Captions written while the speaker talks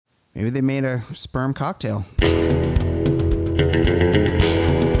Maybe they made a sperm cocktail. We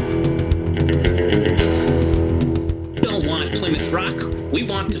don't want Plymouth Rock. We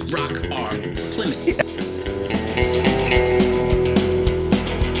want to rock our Plymouth.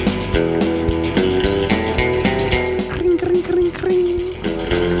 Kring, kring, kring, kring.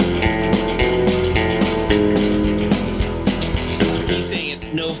 He's saying it's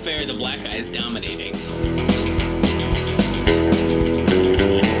no fair the black guy is dominating.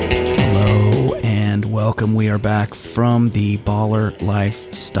 Hello and welcome. We are back from the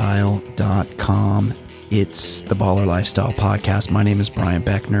ballerlifestyle.com. It's the Baller Lifestyle Podcast. My name is Brian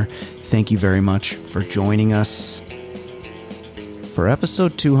Beckner. Thank you very much for joining us for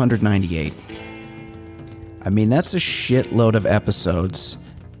episode 298. I mean, that's a shitload of episodes.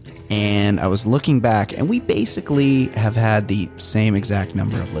 And I was looking back, and we basically have had the same exact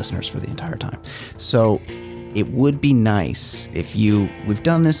number of listeners for the entire time. So it would be nice if we've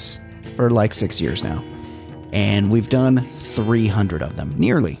done this for like 6 years now, and we've done 300 of them,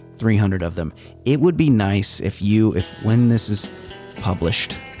 nearly 300 of them. It would be nice if when this is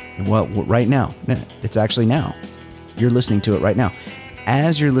published, well, right now, it's actually now, you're listening to it right now.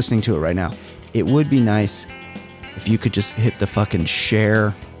 As you're listening to it right now, it would be nice if you could just hit the fucking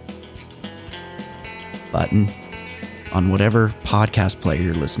share button on whatever podcast player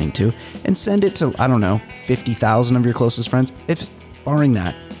you're listening to and send it to, I don't know, 50,000 of your closest friends. If barring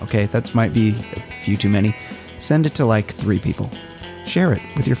that, okay, that might be a few too many. Send it to like 3 people. Share it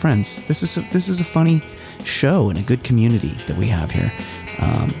with your friends. This is a funny show and a good community that we have here.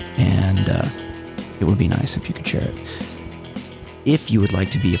 And it would be nice if you could share it. If you would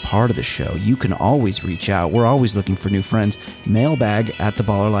like to be a part of the show, you can always reach out. We're always looking for new friends.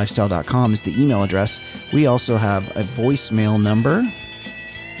 Mailbag@theballerlifestyle.com is the email address. We also have a voicemail number,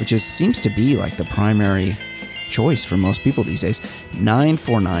 which seems to be like the primary choice for most people these days.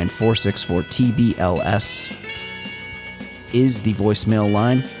 949-464-TBLS is the voicemail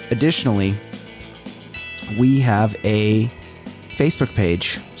line. Additionally, we have a Facebook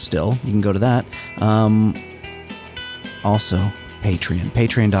page still. You can go to that. Also,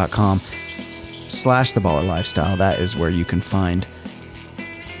 patreon.com/theballerlifestyle. That is where you can find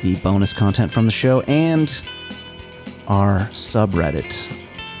the bonus content from the show and our subreddit,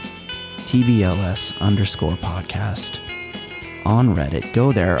 TBLS_podcast on Reddit.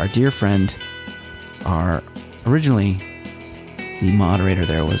 Go there. Our dear friend, originally the moderator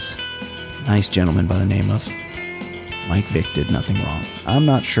there was a nice gentleman by the name of Mike Vick Did Nothing Wrong. I'm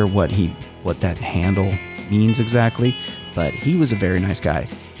not sure what that handle means exactly, but he was a very nice guy.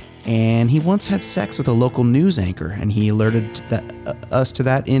 And he once had sex with a local news anchor, and he alerted us to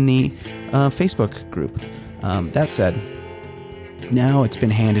that in the Facebook group. That said, now it's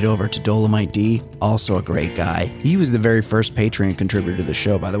been handed over to Dolomite D, also a great guy. He was the very first Patreon contributor to the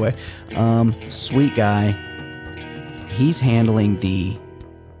show, by the way. Sweet guy. He's handling the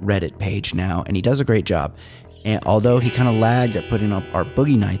Reddit page now, and he does a great job. And although he kind of lagged at putting up our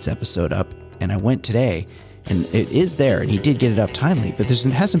Boogie Nights episode up, and I went today, and it is there, and he did get it up timely, but there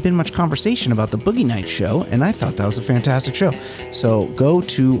hasn't been much conversation about the Boogie Nights show, and I thought that was a fantastic show. So go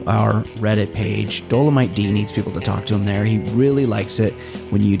to our Reddit page. Dolomite D needs people to talk to him there. He really likes it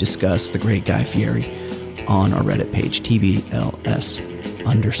when you discuss the great Guy Fieri on our Reddit page,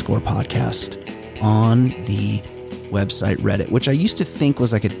 TBLS_podcast, on the website Reddit, which I used to think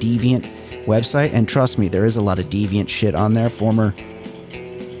was like a deviant website, and trust me, there is a lot of deviant shit on there. Former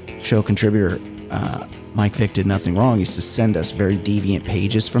show contributor Mike Vick Did Nothing Wrong used to send us very deviant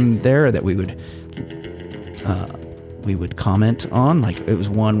pages from there that we would comment on. Like, it was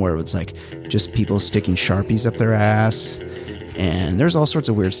one where it was like just people sticking Sharpies up their ass, and there's all sorts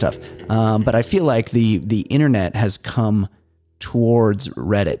of weird stuff. But I feel like the internet has come towards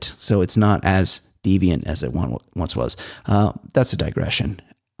Reddit, so it's not as deviant as it once was. That's a digression.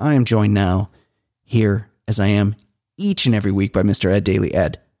 I am joined now here, as I am each and every week, by Mr. Ed Daly.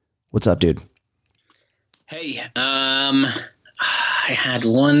 Ed, what's up, dude? Hey, I had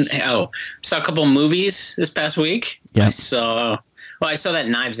saw a couple movies this past week. Yeah. I saw that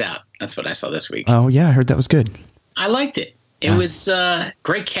Knives Out. That's what I saw this week. Oh yeah, I heard that was good. I liked it. It was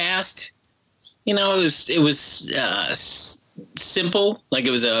great cast. You know, it was simple. Like,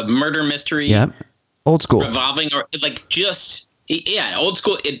 it was a murder mystery. Yeah. Old school. Revolving, or like just, yeah, old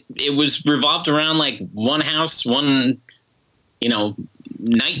school. It was revolved around like one house, one,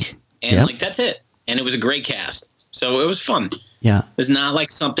 night. And like, that's it. And it was a great cast. So it was fun. Yeah. It's not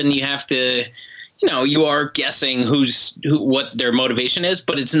like something you have to, you are guessing what their motivation is,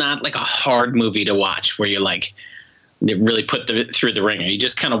 but it's not like a hard movie to watch where you're like, they really put through the ringer. You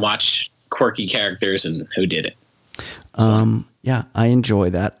just kind of watch quirky characters and who did it. Yeah, I enjoy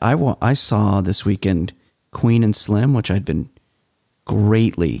that. I saw this weekend Queen and Slim, which I'd been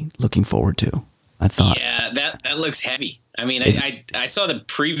greatly looking forward to. I thought, yeah, that looks heavy. I mean, I saw the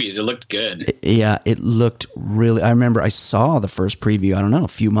previews. It looked good. yeah, it looked really. I remember I saw the first preview, I don't know, a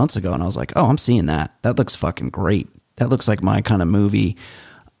few months ago, and I was like, oh, I'm seeing that. That looks fucking great. That looks like my kind of movie.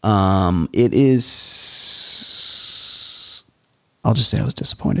 It is. I'll just say I was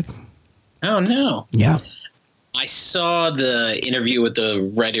disappointed. Oh no. Yeah. I saw the interview with the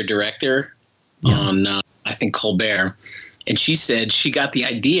writer-director on, I think, Colbert, and she said she got the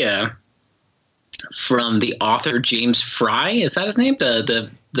idea from the author James Fry. Is that his name? The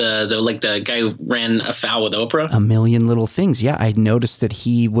like the guy who ran Afoul with Oprah. A Million Little Things. Yeah, I noticed that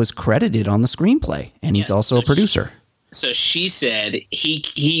he was credited on the screenplay, and he's also a producer. So she said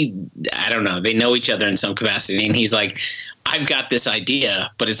he I don't know. They know each other in some capacity, and he's like, I've got this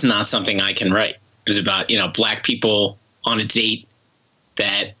idea, but it's not something I can write. It was about, black people on a date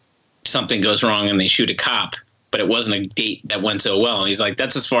that something goes wrong and they shoot a cop, but it wasn't a date that went so well. And he's like,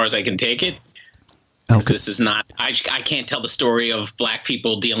 that's as far as I can take it. Okay. This is not, I can't tell the story of black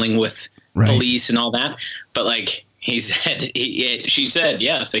people dealing with police and all that. But like she said,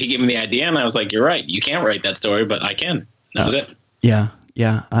 yeah. So he gave me the idea and I was like, you're right. You can't write that story, but I can. That was it. Yeah.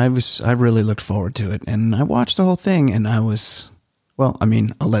 Yeah. I really looked forward to it, and I watched the whole thing, and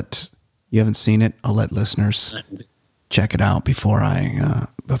you haven't seen it. I'll let listeners check it out before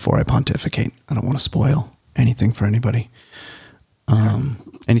I pontificate. I don't want to spoil anything for anybody.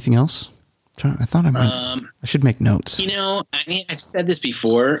 Anything else? I thought I should make notes. I've said this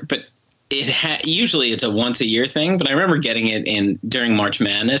before, but usually it's a once a year thing. But I remember getting it during March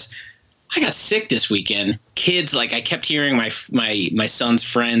Madness. I got sick this weekend. Kids, like, I kept hearing my son's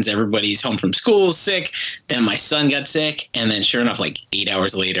friends, everybody's home from school sick. Then my son got sick, and then sure enough, like 8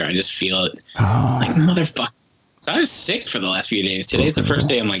 hours later, I just feel it. Oh. Like, motherfucker. So I was sick for the last few days. Today's the first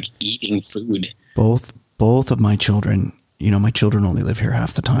day I'm like eating food. Both of my children, my children only live here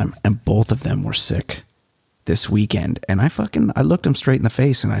half the time, and both of them were sick this weekend. And I looked them straight in the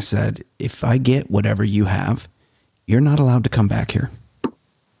face and I said, if I get whatever you have, you're not allowed to come back here.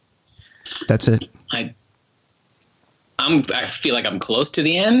 That's it. I feel like I'm close to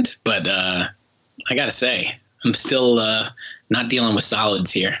the end, but I gotta say, I'm still not dealing with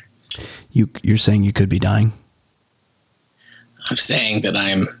solids here. You're saying you could be dying? I'm saying that I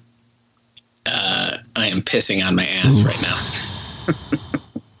am pissing on my ass right now.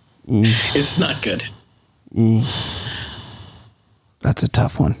 It's not good. That's a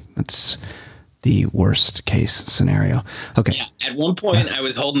tough one. That's the worst case scenario. Okay. Yeah. At one point, I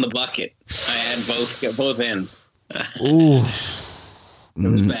was holding the bucket. I had both ends. Ooh.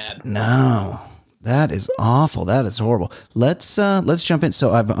 It was bad. No, that is awful. That is horrible. Let's jump in.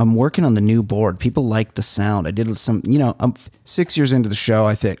 So I'm working on the new board. People like the sound. I did some. I'm 6 years into the show.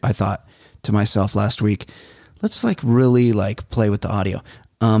 I thought to myself last week, let's really play with the audio.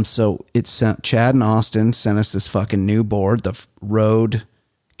 So it's Chad and Austin sent us this fucking new board, the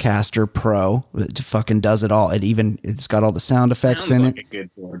Rodecaster Pro. It fucking does it all. It's got all the sound effects in it. Sounds like a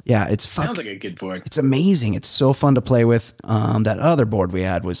good board. Yeah, sounds like a good board. It's amazing. It's so fun to play with. That other board we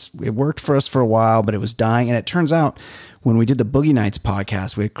had it worked for us for a while, but it was dying. And it turns out when we did the Boogie Nights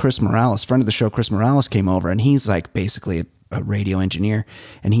podcast, we had Chris Morales, friend of the show, Chris Morales came over, and he's basically a radio engineer.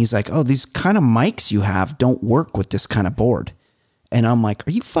 And he's like, oh, these kind of mics you have don't work with this kind of board. And I'm like,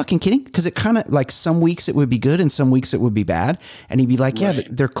 are you fucking kidding? Because it kind of some weeks it would be good and some weeks it would be bad. And he'd be like, yeah,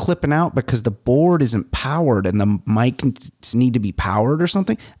 they're clipping out because the board isn't powered and the mics need to be powered or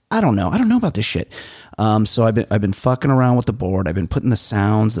something. I don't know. I don't know about this shit. So I've been fucking around with the board. I've been putting the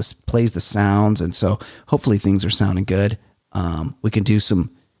sounds. This plays the sounds. And so hopefully things are sounding good. We can do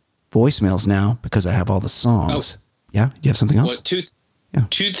some voicemails now because I have all the songs. Oh. Yeah? Do you have something else? Well,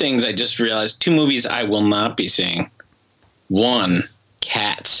 two things I just realized. 2 movies I will not be seeing. 1,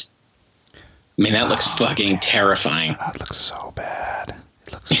 Cats. I mean, that looks fucking terrifying. That looks so bad.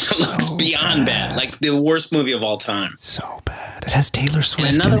 It looks beyond bad. Like the worst movie of all time. So bad. It has Taylor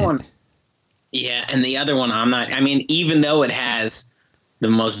Swift in it. Yeah, and the other one, even though it has the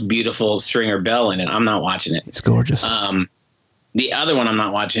most beautiful Stringer Bell in it, I'm not watching it. It's gorgeous. The other one I'm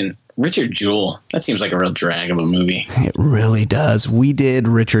not watching, Richard Jewell. That seems like a real drag of a movie. It really does. We did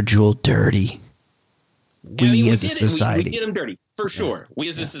Richard Jewell dirty. We as a society. We did him dirty, for sure. We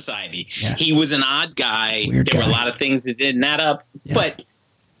as a society. Yeah. He was an odd guy. There were a lot of things that didn't add up. Yeah. But,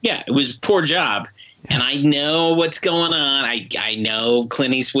 yeah, it was a poor job. Yeah. And I know what's going on. I know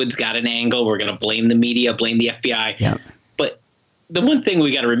Clint Eastwood's got an angle. We're going to blame the media, blame the FBI. Yeah. But the one thing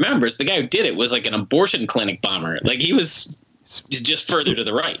we got to remember is the guy who did it was like an abortion clinic bomber. Like, he was just further to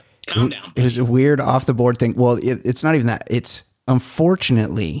the right. Calm down. It was a weird off-the-board thing. Well, it's not even that. It's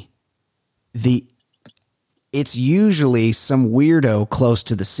unfortunately, it's usually some weirdo close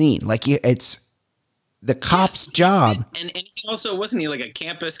to the scene. Like it's the cop's job. And he also wasn't he like a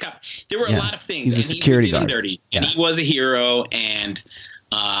campus cop? There were a lot of things. He's a security guard. Dirty, and he was a hero. And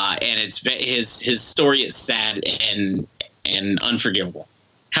it's his story is sad and unforgivable.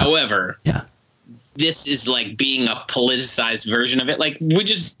 However, this is like being a politicized version of it. Like we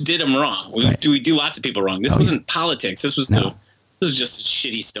just did him wrong. We do lots of people wrong. This wasn't politics. This was this was just a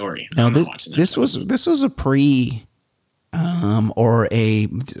shitty story. No, this was a pre or a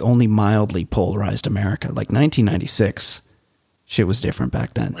only mildly polarized America. Like 1996, shit was different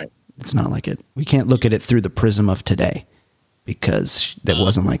back then. Right. It's not like it. We can't look at it through the prism of today because that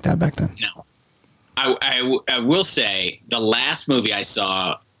wasn't like that back then. No. I will say the last movie I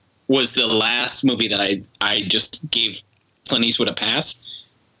saw was the last movie that I just gave Clint Eastwood a pass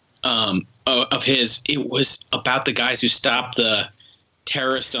of his. It was about the guys who stopped the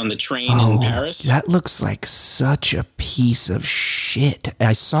terrorist on the train in Paris. That looks like such a piece of shit.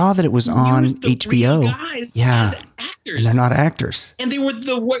 I saw that it was on HBO. Guys as actors. And they're not actors. And they were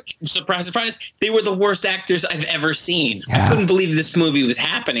the worst. Surprise, surprise. They were the worst actors I've ever seen. I couldn't believe this movie was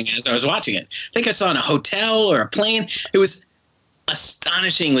happening as I was watching it. I think I saw it in a hotel or a plane. It was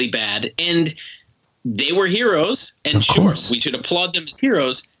astonishingly bad. And they were heroes. And sure, we should applaud them as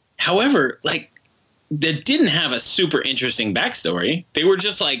heroes. However, like, they didn't have a super interesting backstory. They were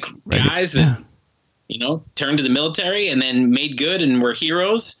just like guys that, turned to the military and then made good and were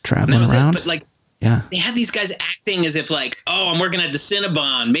heroes. Traveling around. But like, they had these guys acting as if like, oh, I'm working at the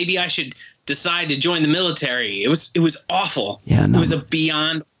Cinnabon. Maybe I should decide to join the military. It was awful. Yeah, no. It was a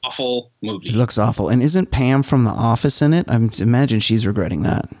beyond awful movie. It looks awful. And isn't Pam from The Office in it? I imagine she's regretting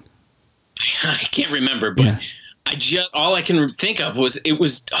that. I can't remember, but all I can think of was it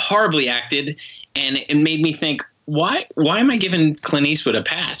was horribly acted. And it made me think, why am I giving Clint Eastwood a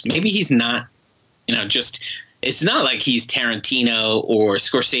pass? Maybe he's not, it's not like he's Tarantino or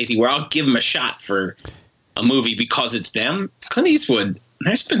Scorsese where I'll give him a shot for a movie because it's them. Clint Eastwood,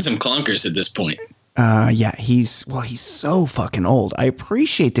 there's been some clunkers at this point. He's so fucking old. I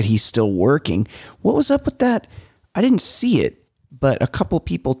appreciate that he's still working. What was up with that? I didn't see it, but a couple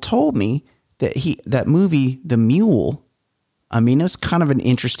people told me that that movie, The Mule, I mean, it was kind of an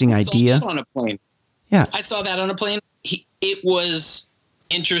interesting idea. I saw that on a plane. Yeah. I saw that on a plane. It was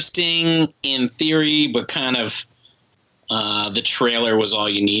interesting in theory, but kind of the trailer was all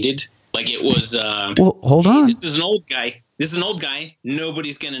you needed. Like it was. Well, hold on. This is an old guy.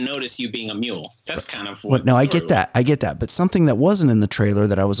 Nobody's going to notice you being a mule. That's kind of what. No, I get that. I get that. But something that wasn't in the trailer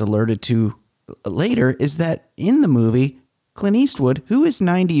that I was alerted to later is that in the movie, Clint Eastwood, who is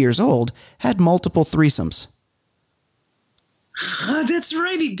 90 years old, had multiple threesomes. That's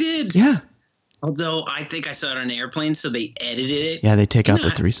right, he did. Yeah. Although I think I saw it on an airplane, so they edited it. Yeah, they take out the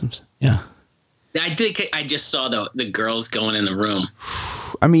threesomes. Yeah. I think I just saw the girls going in the room.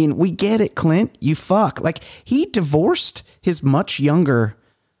 I mean, we get it, Clint. You fuck. Like, he divorced his much younger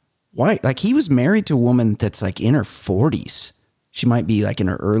wife. Like, he was married to a woman that's like in her 40s. She might be like in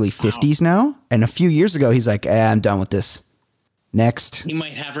her early 50s now. And a few years ago, he's like, I'm done with this. Next. He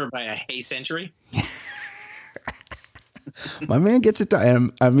might have her by a hay century. My man gets it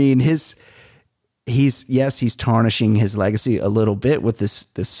done. I mean, he's tarnishing his legacy a little bit with this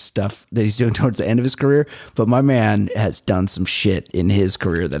stuff that he's doing towards the end of his career, but my man has done some shit in his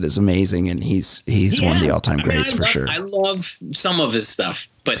career that is amazing, and he's one of the all-time greats for sure. I love some of his stuff,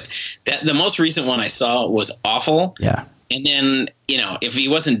 but the most recent one I saw was awful. Yeah. And then, if he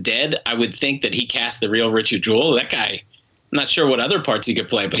wasn't dead, I would think that he cast the real Richard Jewell. That guy, I'm not sure what other parts he could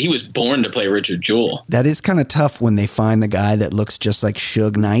play, but he was born to play Richard Jewell. That is kind of tough when they find the guy that looks just like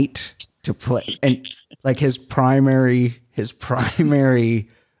Suge Knight to play, and like his primary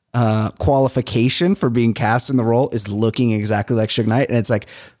qualification for being cast in the role is looking exactly like Suge Knight, and it's like,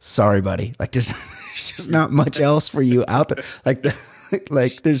 sorry, buddy, like there's just not much else for you out there.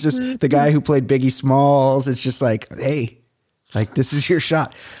 Like there's just the guy who played Biggie Smalls. It's just like, hey, like this is your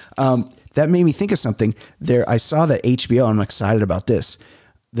shot. That made me think of something there. I saw that HBO, and I'm excited about this.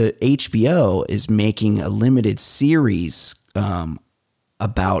 The HBO is making a limited series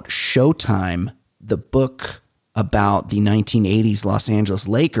about Showtime, the book about the 1980s Los Angeles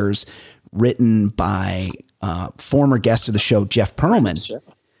Lakers, written by former guest of the show, Jeff Pearlman.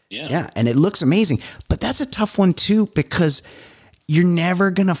 Yeah. And it looks amazing. But that's a tough one, too, because you're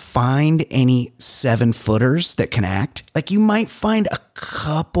never going to find any 7-footers that can act. Like, you might find a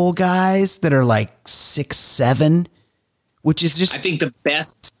couple guys that are like 6'7", which is just... I think the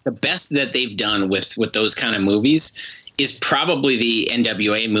best that they've done with those kind of movies is probably the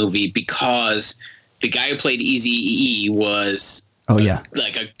NWA movie, because the guy who played Eazy-E was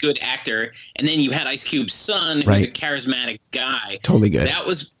like a good actor, and then you had Ice Cube's son, who's a charismatic guy. Totally good. That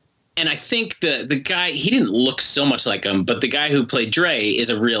was, and I think the guy, he didn't look so much like him, but the guy who played Dre is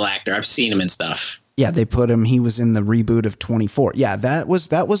a real actor. I've seen him in stuff. Yeah, they put him. He was in the reboot of 24. Yeah, that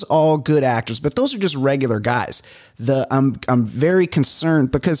was all good actors, but those are just regular guys. I'm very concerned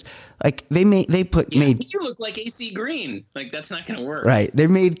because like you look like AC Green. Like that's not going to work. Right. They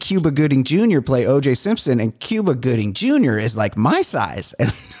made Cuba Gooding Jr. play O.J. Simpson, and Cuba Gooding Jr. is like my size,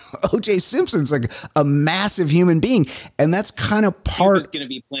 and O.J. Simpson's like a massive human being, and that's kind of part. Cuba's going to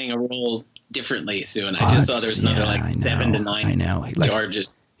be playing a role differently soon. I just saw there's another 7 to 9. I know.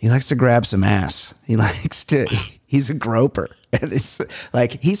 Charges. He likes to grab some ass. He's a groper. And it's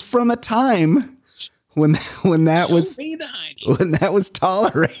like he's from a time when that was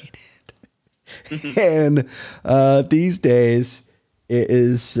tolerated. And these days it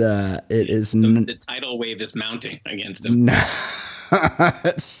is the tidal wave is mounting against him.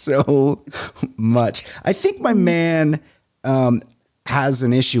 So much. I think my man has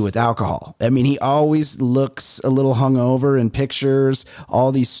an issue with alcohol. I mean, he always looks a little hungover in pictures.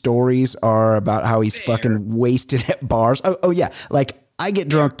 All these stories are about how he's fucking wasted at bars. Oh yeah. Like I get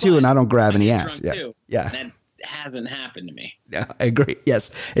drunk too, and I don't grab any ass. Yeah. That hasn't happened to me. Yeah, I agree.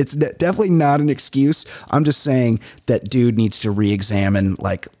 Yes. It's definitely not an excuse. I'm just saying that dude needs to re-examine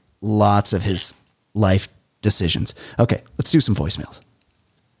like lots of his life decisions. Okay. Let's do some voicemails.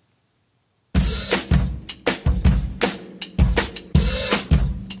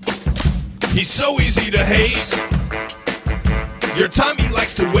 He's so easy to hate. Your time he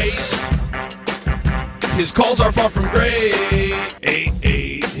likes to waste. His calls are far from great.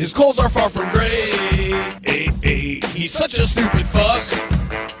 His calls are far from great. He's such a stupid fuck.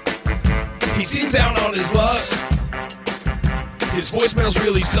 He seems down on his luck. His voicemails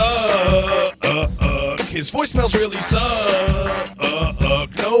really suck. His voicemails really suck.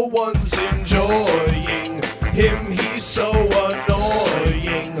 No one's enjoying him. He's so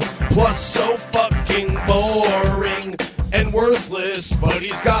annoying. Plus so fucking boring and worthless, but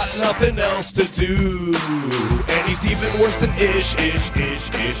he's got nothing else to do. And he's even worse than ish.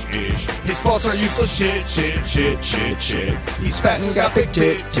 His thoughts are useless shit. He's fat and got big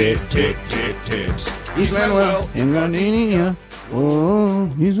tits. He's Manuel in Gardenia. Whoa,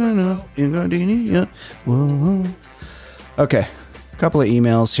 he's Manuel in Gardenia. Whoa. Okay, a couple of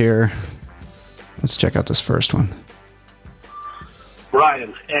emails here. Let's check out this first one.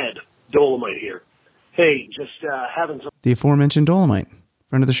 Brian, Ed, Dolomite here. Hey, just having some... The aforementioned Dolomite,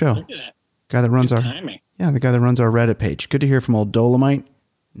 friend of the show. Look at that. Guy that runs Good timing. the guy that runs our Reddit page. Good to hear from old Dolomite.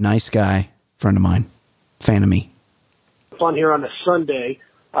 Nice guy, friend of mine, fan of me. Fun here on a Sunday,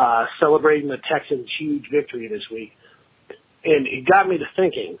 celebrating the Texans' huge victory this week. And it got me to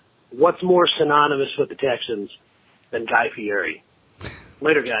thinking, what's more synonymous with the Texans than Guy Fieri?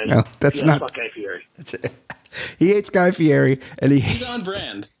 Later, guys. No, that's not... Fuck Guy Fieri. That's it. He hates Guy Fieri, and he's on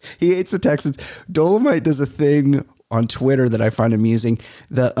brand. He hates the Texans. Dolomite does a thing on Twitter that I find amusing.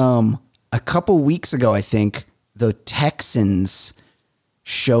 A couple weeks ago, I think the Texans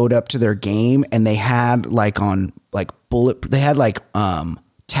showed up to their game, and they had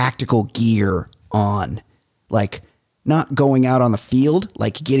tactical gear on, like not going out on the field,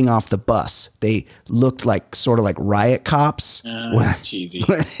 like getting off the bus. They looked like sort of like riot cops. That's cheesy.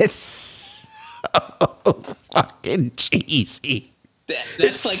 It's so fucking cheesy.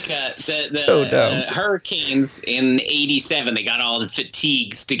 That's like the Hurricanes in '87. They got all in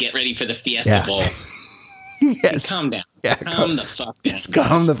fatigues to get ready for the Fiesta Bowl. Yes. Calm down. Yeah, calm the fuck down. Just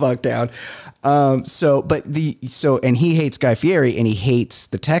calm the fuck down. And he hates Guy Fieri and he hates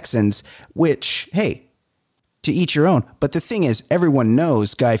the Texans, which, hey, to each your own. But the thing is, everyone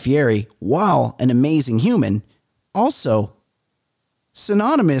knows Guy Fieri, while an amazing human, also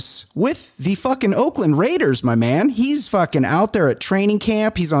synonymous with the fucking Oakland Raiders, my man. He's fucking out there at training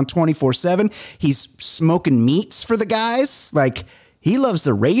camp. He's on 24/7. He's smoking meats for the guys. Like, he loves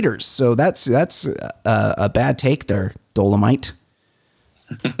the Raiders. So that's a bad take there, Dolomite.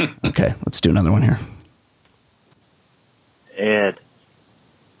 Okay, let's do another one here. Ed,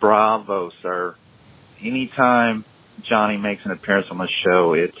 bravo, sir. Anytime Johnny makes an appearance on the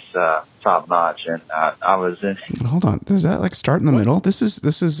show, it's top notch. And I was in. Hold on, does that like start in the middle? This is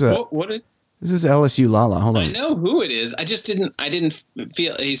what is? This is LSU Lala. Hold on. I know who it is. I didn't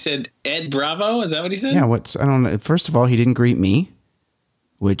feel. He said Ed Bravo. Is that what he said? Yeah. I don't know. First of all, he didn't greet me,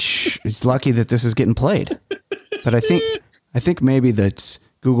 which is lucky that this is getting played. But I think maybe that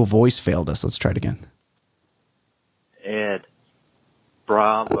Google Voice failed us. Let's try it again. Ed,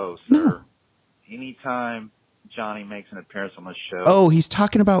 bravo, sir. No. Anytime Johnny makes an appearance on the show. Oh, he's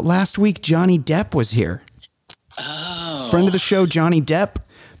talking about last week. Johnny Depp was here. Oh. Friend of the show, Johnny Depp,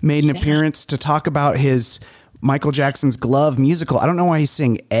 made an appearance to talk about his Michael Jackson's Glove musical. I don't know why he's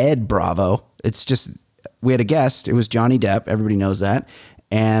saying Ed Bravo. It's just, we had a guest. It was Johnny Depp. Everybody knows that.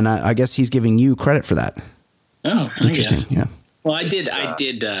 And I guess he's giving you credit for that. Oh, interesting. Yeah. Well, I did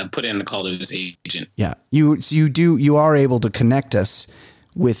put in the call to his agent. Yeah. You are able to connect us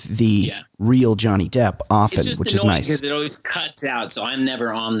with the real Johnny Depp often, which is nice. Because it always cuts out, so I'm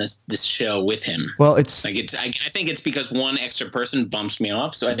never on this show with him. Well, it's like I think it's because one extra person bumps me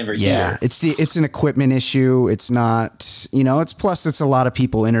off, so I never hear. Yeah, it's an equipment issue. It's not, it's a lot of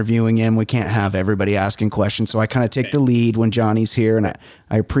people interviewing him. We can't have everybody asking questions, so I kind of take the lead when Johnny's here, and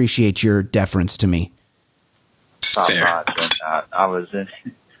I appreciate your deference to me. Fair. I was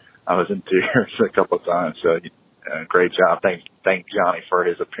in tears a couple of times, so great job. Thank Johnny for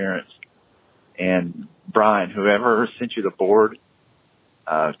his appearance. And Brian, whoever sent you the board,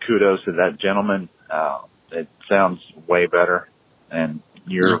 kudos to that gentleman. It sounds way better, and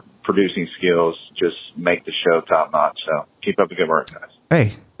your producing skills just make the show top notch. So keep up the good work, guys.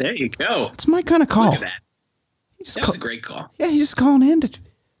 Hey, there you go. It's my kind of call. Look at that. That was a great call. Yeah, he's just calling in to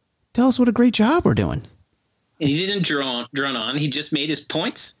tell us what a great job we're doing. And he didn't drone on. He just made his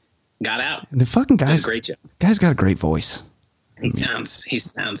points, got out. And the fucking guy's great job. Guy's got a great voice. He sounds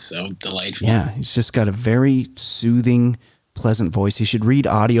so delightful. Yeah, he's just got a very soothing, pleasant voice. He should read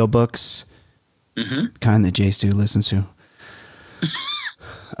audiobooks, kind that Jay Stu listens to.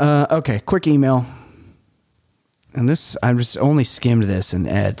 Okay, quick email. And this, I just only skimmed this and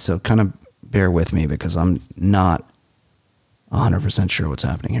Ed, so kind of bear with me because I'm not 100% sure what's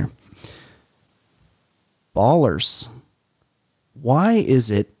happening here. Ballers, why is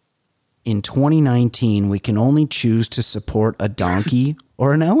it in 2019 we can only choose to support a donkey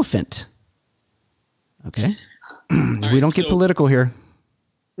or an elephant? Okay. We don't get political here.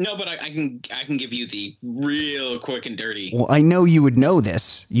 No, but I can give you the real quick and dirty. Well, I know you would know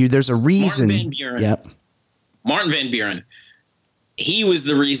this. There's a reason. Martin Van Buren. Yep. Martin Van Buren. He was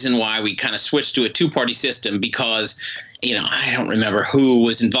the reason why we kind of switched to a two-party system because, I don't remember who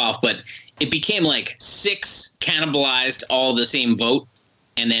was involved, but it became like 6 cannibalized all the same vote,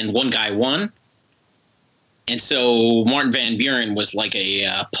 and then one guy won. And so Martin Van Buren was like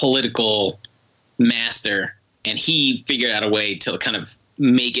a political master, and he figured out a way to kind of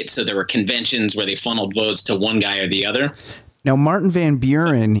make it so there were conventions where they funneled votes to one guy or the other. Now, Martin Van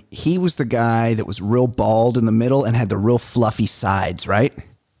Buren, he was the guy that was real bald in the middle and had the real fluffy sides, right?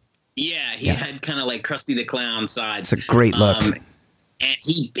 Yeah, he had kind of like Krusty the Clown sides. It's a great look. And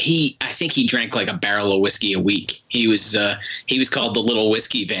he I think he drank like a barrel of whiskey a week. He was called the Little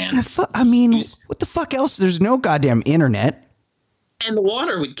Whiskey Van. What the fuck else? There's no goddamn internet. And the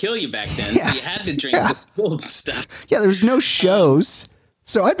water would kill you back then, so you had to drink distilled stuff. Yeah, there's no shows.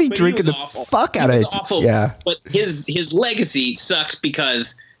 So I'd be drinking the fuck out of it. Awful. Yeah. But his legacy sucks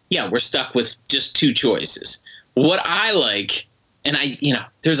because, we're stuck with just 2 choices. What I like, and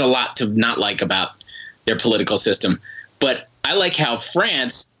there's a lot to not like about their political system, but I like how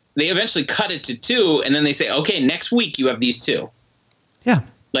France, they eventually cut it to 2, and then they say, okay, next week you have these 2. Yeah.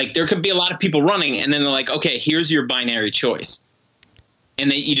 Like, there could be a lot of people running, and then they're like, okay, here's your binary choice. And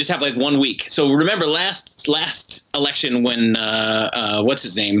then you just have like 1 week. So remember last election when what's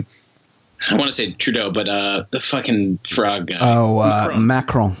his name? I want to say Trudeau, but the fucking frog guy.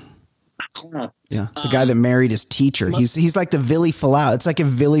 Macron. Yeah, the guy that married his teacher. He's like the Vili Falau. It's like if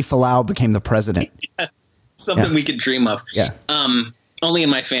Vili Falau became the president. Something we could dream of. Yeah. Only in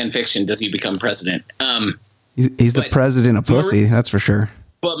my fan fiction does he become president. He's the president of pussy. That's for sure.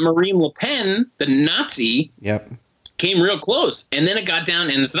 But Marine Le Pen, the Nazi. Yep. Came real close, and then it got down,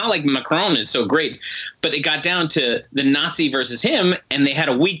 and it's not like Macron is so great, but it got down to the Nazi versus him, and they had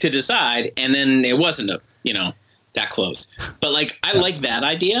a week to decide, and then it wasn't that close. But like I like that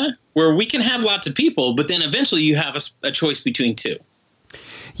idea where we can have lots of people, but then eventually you have a choice between 2.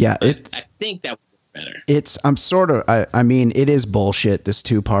 Yeah, I think that would be better. It is bullshit. This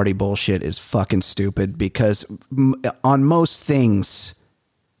 2-party bullshit is fucking stupid because on most things,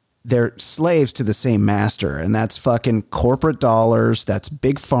 they're slaves to the same master, and that's fucking corporate dollars. That's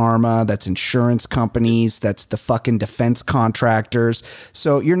big pharma. That's insurance companies. That's the fucking defense contractors.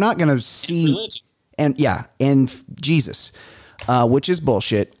 So you're not going to see, and Jesus, which is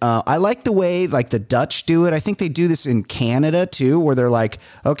bullshit. I like the way like the Dutch do it. I think they do this in Canada too, where they're like,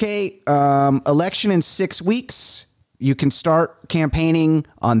 okay, election in 6 weeks. You can start campaigning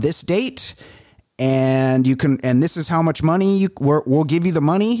on this date. And this is how much money we'll give you the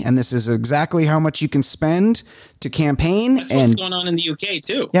money, and this is exactly how much you can spend to campaign. That's what's going on in the UK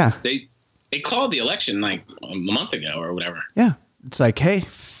too. Yeah, They called the election like a month ago or whatever. Yeah. It's like, hey,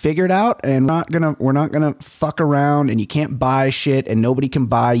 figure it out, and we're not gonna fuck around, and you can't buy shit, and nobody can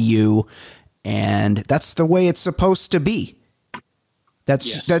buy you, and that's the way it's supposed to be.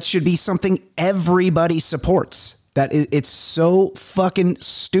 That should be something everybody supports. It's so fucking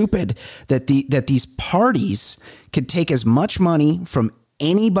stupid that these parties could take as much money from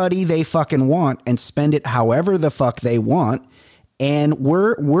anybody they fucking want and spend it however the fuck they want. And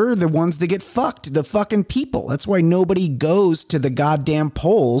we're the ones that get fucked, the fucking people. That's why nobody goes to the goddamn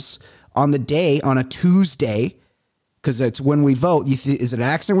polls on the day, on a Tuesday, because it's when we vote. Is it an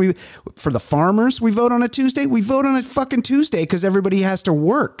accident? For the farmers, we vote on a Tuesday? We vote on a fucking Tuesday because everybody has to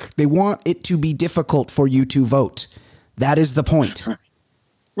work. They want it to be difficult for you to vote. That is the point.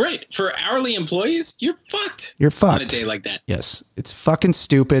 Right. For hourly employees, you're fucked. You're fucked. On a day like that. Yes. It's fucking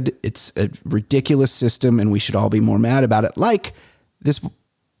stupid. It's a ridiculous system, and we should all be more mad about it. Like this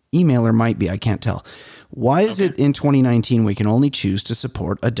emailer might be, I can't tell. Why is it in 2019 we can only choose to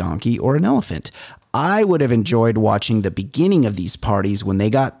support a donkey or an elephant? I would have enjoyed watching the beginning of these parties when they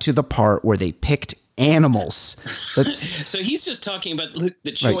got to the part where they picked animals. So he's just talking about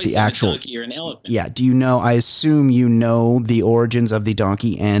the choice right, the of actual, a donkey or an elephant. Yeah. Do you know, I assume you know the origins of the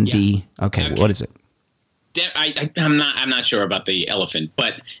donkey and okay, what is it? I'm not sure about the elephant,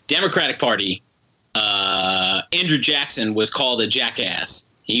 but Democratic Party, Andrew Jackson was called a jackass.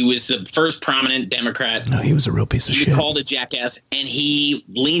 He was the first prominent Democrat. No, he was a real piece of shit. He was called a jackass, and he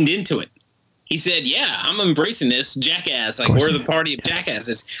leaned into it. He said, yeah, I'm embracing this jackass. Like, we're the party of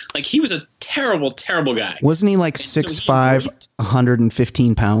jackasses. Like, he was a terrible, terrible guy. Wasn't he like 6'5",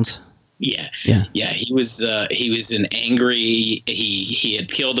 115 pounds? Yeah. He was an angry. He had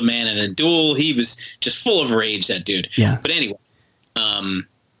killed a man in a duel. He was just full of rage, that dude. Yeah. But anyway,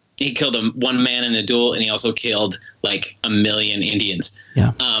 he killed one man in a duel, and he also killed like 1 million Indians.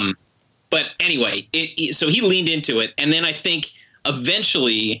 Yeah. But anyway, so he leaned into it, and then I think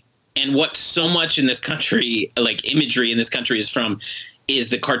eventually, and what so much in this country, like imagery in this country, is from, is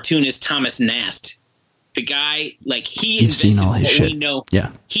the cartoonist Thomas Nast. The guy, like, he invented all his shit. We know.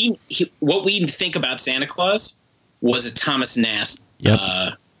 Yeah. He what we think about Santa Claus was a Thomas Nast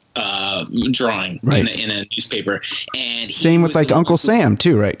drawing in a newspaper. And same with like Uncle Sam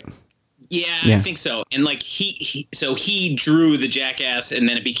too, right? Yeah, I think so. And like he drew the jackass, and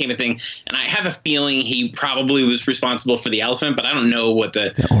then it became a thing. And I have a feeling he probably was responsible for the elephant, but I don't know what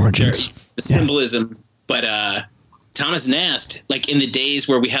the origins, the symbolism. But Thomas Nast, like in the days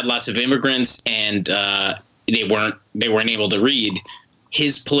where we had lots of immigrants and they weren't able to read,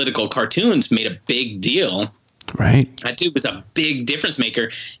 his political cartoons made a big deal. Right. That dude was a big difference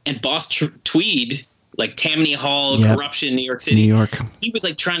maker. And Boss Tweed, like Tammany Hall, corruption, New York City. New York. He was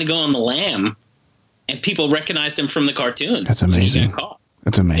like trying to go on the lam, and people recognized him from the cartoons. That's amazing.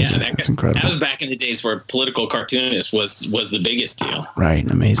 That's amazing. Yeah, that's incredible. That was back in the days where political cartoonist was the biggest deal. Right.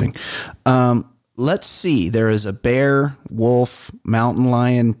 Amazing. Let's see. There is a bear, wolf, mountain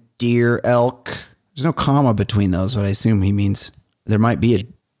lion, deer, elk. There's no comma between those, but I assume he means there might be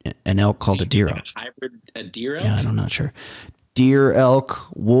an elk called a deer elk. A deer elk? Yeah, I'm not sure. Deer, elk,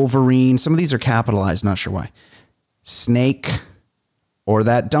 wolverine. Some of these are capitalized. Not sure why. Snake or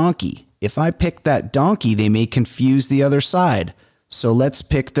that donkey. If I pick that donkey, they may confuse the other side. So let's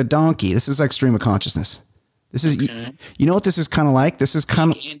pick the donkey. This is like stream of consciousness. This is, you know what this is kind of like? This is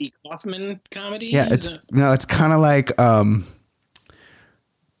kind of Andy Kaufman comedy. Yeah, it's kind of like Ellen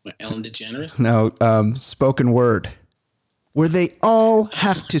DeGeneres. No, spoken word, where they all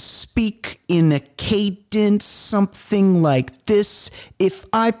have to speak in a cadence, something like this. If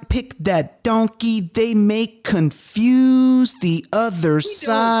I pick that donkey, they may confuse the other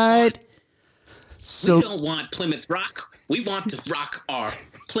side. We don't want Plymouth Rock. We want to rock our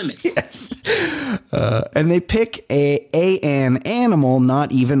Plymouth. Yes. And they pick an animal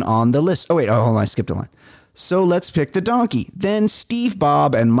not even on the list. Oh, hold on. I skipped a line. So let's pick the donkey. Then Steve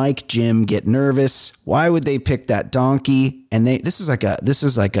Bob and Mike Jim get nervous. Why would they pick that donkey? And this is like a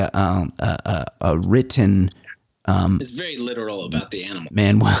written. It's very literal about the animal.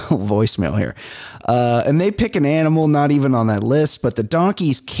 Manuel voicemail here. And they pick an animal not even on that list, but the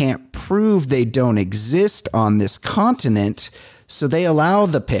donkeys can't prove they don't exist on this continent, so they allow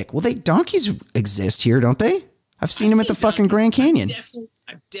the pick. Well, donkeys exist here, don't they? I've seen them at the fucking Grand Canyon.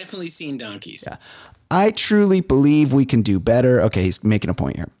 I've definitely seen donkeys. Yeah. I truly believe we can do better. Okay, he's making a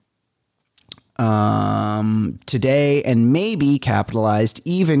point here. Today, and maybe capitalized,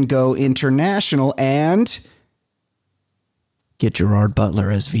 even go international and get Gerard Butler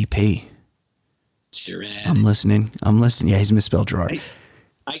as VP. Gerard. I'm listening. Yeah, he's misspelled Gerard.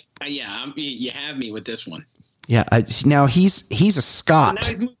 You have me with this one. Yeah. Now he's a So Scot. now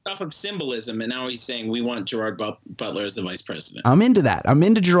he's moved off of symbolism, and now he's saying we want Gerard Butler as the vice president. I'm into that. I'm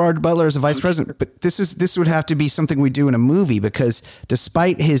into Gerard Butler as a vice president, but this would have to be something we do in a movie, because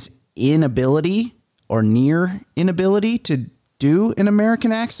despite his inability or near inability to do an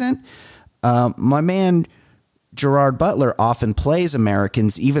American accent, my man Gerard Butler often plays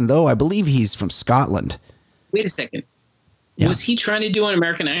Americans, even though I believe he's from Scotland. Wait a second. Yeah. Was he trying to do an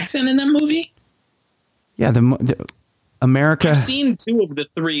American accent in that movie? Yeah, the America. I've seen 2 of the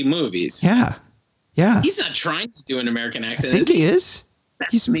 3 movies. Yeah, yeah. He's not trying to do an American I accent. think he is.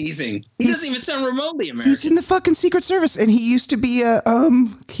 He's amazing. He doesn't even sound remotely American. He's in the fucking Secret Service, and he used to be a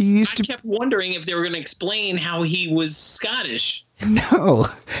I kept wondering if they were going to explain how he was Scottish. No,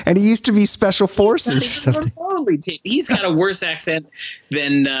 and he used to be Special Forces or something. He's got a worse accent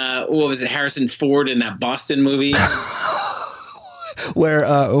than what was it, Harrison Ford in that Boston movie? Where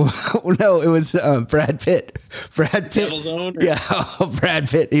no, it was Brad Pitt. Devil's Own? Yeah, Brad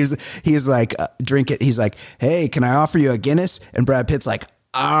Pitt. He's like, drink it. He's like, hey, can I offer you a Guinness? And Brad Pitt's like,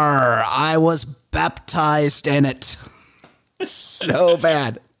 I was baptized in it. So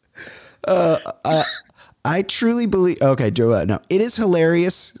bad. I truly believe. Okay, Joe. No, it is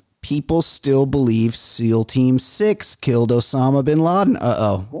hilarious. People still believe SEAL Team 6 killed Osama bin Laden.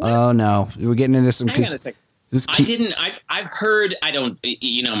 Oh no, we're getting into some. Hang on a second. I've heard. I don't.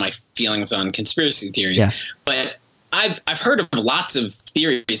 My feelings on conspiracy theories. Yeah. But I've heard of lots of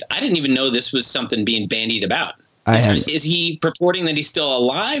theories. I didn't even know this was something being bandied about. Is he purporting that he's still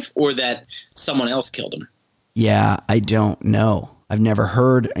alive, or that someone else killed him? Yeah, I don't know. I've never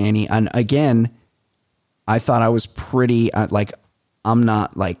heard any. And again, I thought I was pretty I'm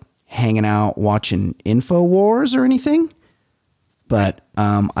not like hanging out watching InfoWars or anything, but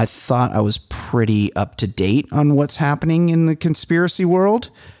I thought I was pretty up to date on what's happening in the conspiracy world.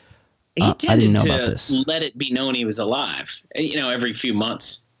 He I tended didn't know to about this. let it be known he was alive. Every few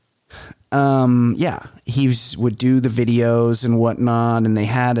months. Yeah, would do the videos and whatnot, and they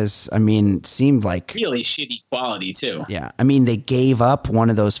had it seemed like really shitty quality too. Yeah, they gave up one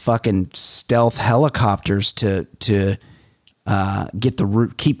of those fucking stealth helicopters to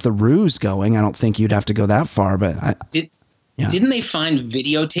keep the ruse going. I don't think you'd have to go that far, but didn't they find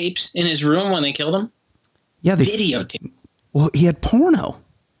videotapes in his room when they killed him? Yeah, videotapes. Well, he had porno.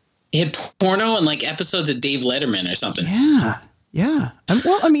 He had porno and like episodes of Dave Letterman or something. Yeah. Yeah.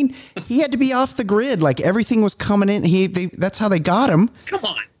 He had to be off the grid. Like everything was coming in. That's how they got him. Come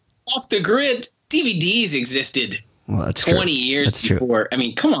on. Off the grid. DVDs existed 20 years before.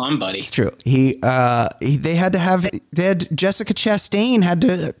 True. Come on, buddy. It's true. They had Jessica Chastain had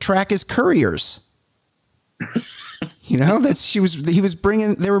to track his couriers. They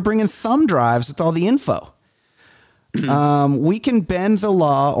were bringing thumb drives with all the info. We can bend the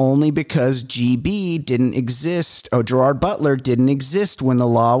law only because GB didn't exist. Oh, Gerard Butler didn't exist when the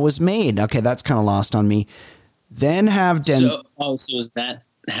law was made. Okay, that's kind of lost on me. Then have so does that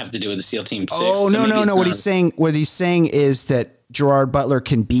have to do with the SEAL Team 6? Oh, no. What he's saying is that Gerard Butler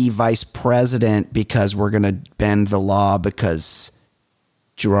can be vice president because we're going to bend the law because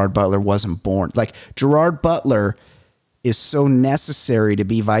Gerard Butler wasn't born. Like Gerard Butler is so necessary to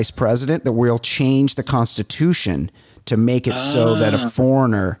be vice president that we'll change the Constitution to make it so that a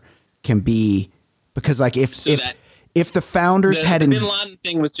foreigner can be, because like if the founders had the Bin Laden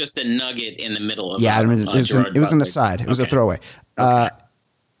thing was just a nugget in the middle of it was an aside. It was a throwaway.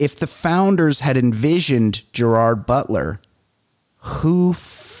 If the founders had envisioned Gerard Butler, who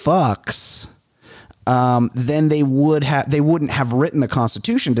fucks, then they wouldn't have written the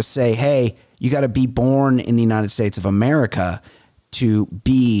Constitution to say, hey, you got to be born in the United States of America to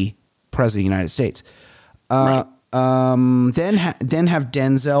be president of the United States. Right. Then have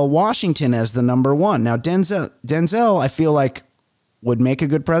Denzel Washington as the number one. Now Denzel, I feel like would make a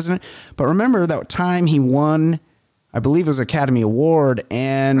good president, but remember that time he won, I believe it was Academy Award,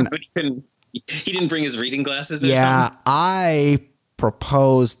 and he didn't bring his reading glasses. I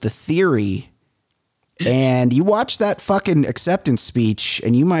proposed the theory, and you watch that fucking acceptance speech,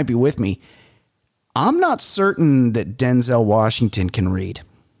 and you might be with me. I'm not certain that Denzel Washington can read.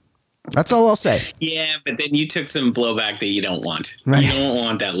 That's all I'll say. Yeah, but then you took some blowback that you don't want. Right. You don't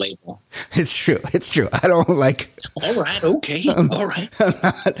want that label. It's true. I don't like. All right. Okay. All right.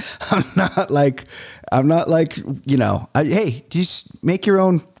 I'm not like, hey, just make your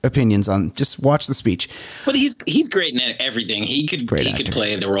own opinions on, just watch the speech. But he's great in everything. He could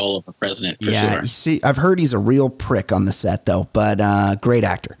play the role of a president for sure. You see, I've heard he's a real prick on the set though, but great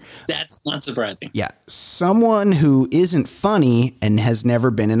actor. That's not surprising. Yeah. Someone who isn't funny and has never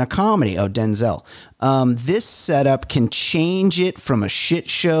been in a comedy. Oh, Denzel. This setup can change it from a shit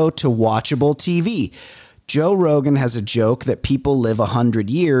show to watchable TV. Joe Rogan has a joke that people live 100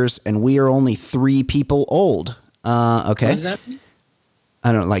 years and we are only 3 people old. Okay. What does that mean?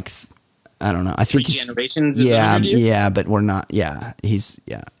 I don't know. I think 3 generations is 100 years? Yeah, but we're not. Yeah, he's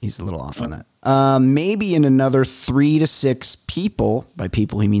a little off on that. Maybe in another 3 to 6 people, by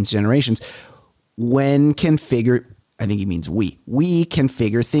people he means generations, I think he means we can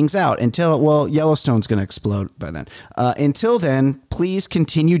figure things out until, Yellowstone's going to explode by then. Until then, please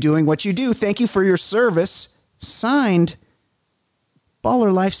continue doing what you do. Thank you for your service. Signed,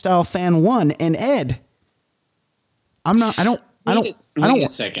 Baller Lifestyle Fan 1 and Ed. Wait a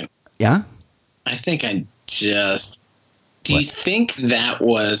second. Yeah? I think do you think that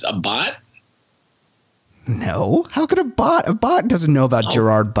was a bot? No. How could a bot doesn't know about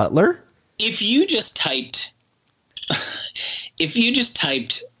Gerard Butler? If you just typed,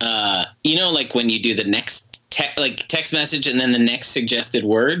 like when you do the next text message and then the next suggested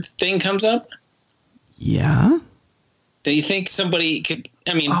word thing comes up. Yeah. Do you think somebody could,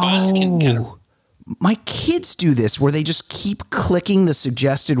 bots can kind of. My kids do this where they just keep clicking the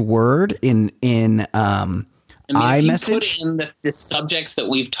suggested word in iMessage. If you put in the subjects that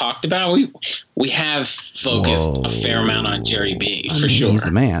we've talked about, we have focused a fair amount on Jerry B for sure. He's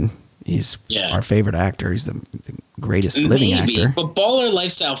the man. He's our favorite actor. He's the greatest living actor. But Baller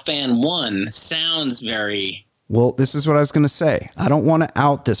Lifestyle Fan 1 sounds very. Well, this is what I was going to say. I don't want to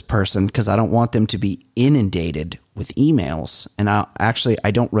out this person because I don't want them to be inundated with emails. And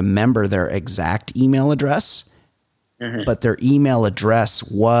I don't remember their exact email address, but their email address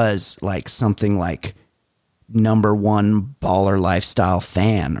was like something like #1 Baller Lifestyle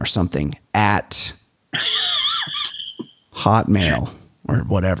Fan or something at Hotmail or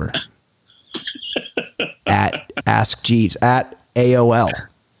whatever. At Ask Jeeves at AOL.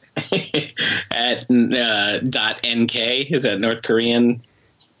 At .nk, is that North Korean?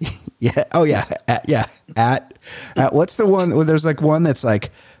 Yeah. Oh yeah. At what's the one where there's like one that's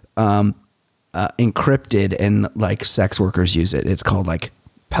like encrypted and like sex workers use it. It's called like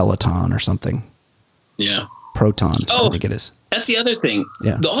Peloton or something. Yeah. Proton. I think it is. That's the other thing.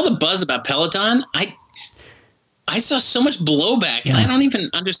 Yeah. All the buzz about Peloton, I saw so much blowback, and I don't even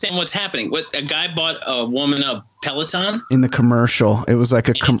understand what's happening. What, a guy bought a woman a Peloton in the commercial? It was like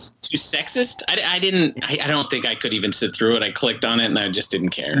it's too sexist. I don't think I could even sit through it. I clicked on it and I just didn't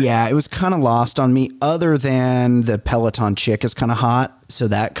care. Yeah, it was kind of lost on me. Other than the Peloton chick is kind of hot, so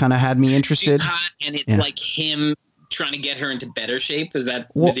that kind of had me interested. She's hot, and it's like him trying to get her into better shape. Is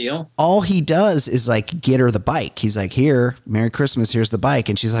that the deal? All he does is like get her the bike. He's like, "Here, Merry Christmas. Here's the bike,"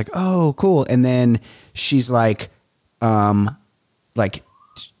 and she's like, "Oh, cool." And then she's like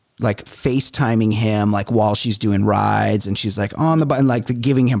FaceTiming him like while she's doing rides, and she's like on the button, like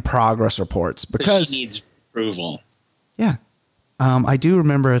giving him progress reports because she needs approval. Yeah. I do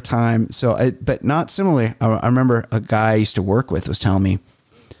remember a time. But not similarly. I remember a guy I used to work with was telling me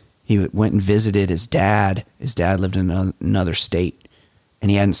he went and visited his dad. His dad lived in another state and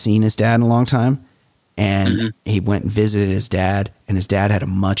he hadn't seen his dad in a long time. And he went and visited his dad, and his dad had a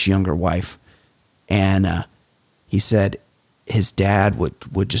much younger wife. And, he said his dad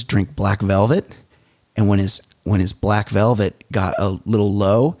would just drink Black Velvet, and when his Black Velvet got a little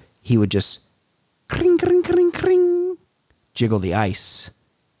low, he would just kring kring kring kring jiggle the ice,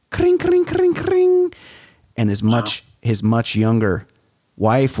 kring kring kring kring, and his much younger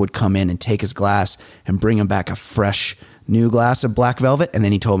wife would come in and take his glass and bring him back a fresh new glass of Black Velvet, and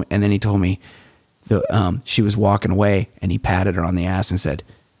then he told me she was walking away, and he patted her on the ass and said,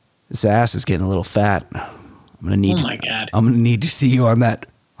 "This ass is getting a little fat. I'm gonna need. Oh my God! I'm gonna need to see you on that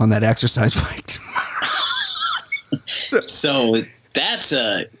exercise bike tomorrow." So that's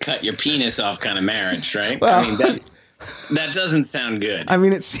a cut your penis off kind of marriage, right? Well, I mean, that doesn't sound good. I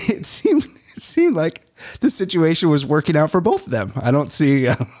mean, it seemed like the situation was working out for both of them. I don't see.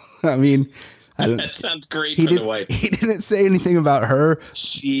 That sounds great for the wife. He didn't say anything about her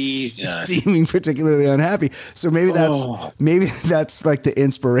seeming particularly unhappy. So maybe that's like the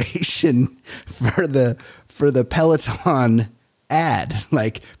inspiration for the Peloton ad.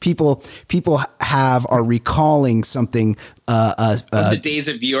 Like people are recalling something. The days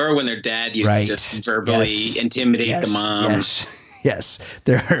of yore when their dad used to just verbally intimidate the mom. Yes,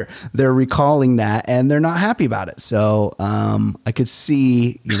 they're recalling that, and they're not happy about it. So I could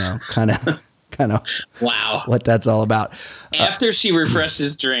see, kind of wow what that's all about. After she refreshed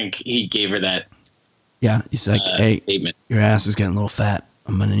his drink, he gave her that. Yeah, he's like, "Hey, statement. Your ass is getting a little fat.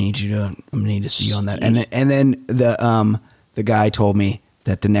 I'm gonna need to see you on that." And then the guy told me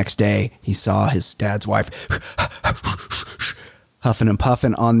that the next day he saw his dad's wife huffing and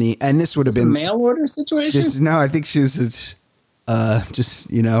puffing on the, and this would have been a mail order situation. No, I think she was.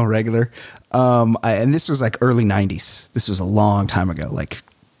 just, regular. And this was like early 90s. This was a long time ago, like,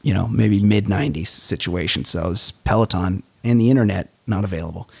 maybe mid 90s situation. So this Peloton and the internet not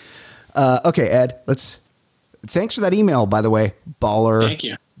available. Okay, Ed, thanks for that email, by the way. Thank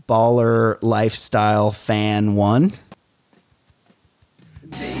you. Baller Lifestyle Fan 1.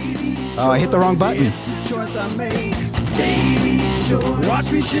 Oh, I hit the wrong button.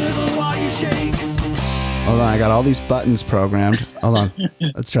 Hold on, I got all these buttons programmed. Hold on.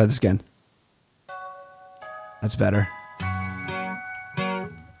 Let's try this again. That's better.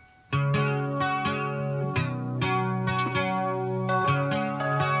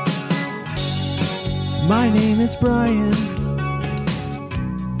 My name is Brian.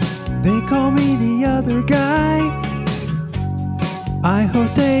 They call me the other guy. I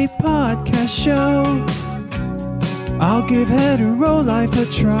host a podcast show. I'll give hetero life a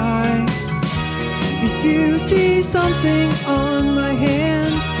try. If you see something on my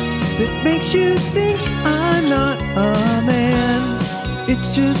hand that makes you think I'm not a man,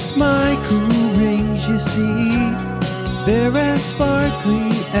 it's just my cool rings, you see. They're as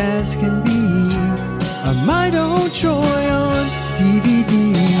sparkly as can be. A might old Troy on DVD.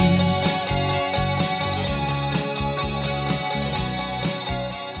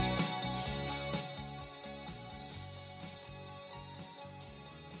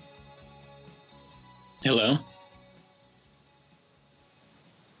 Hello.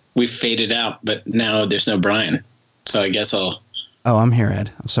 We faded out, but now there's no Brian. So I guess I'll... Oh, I'm here,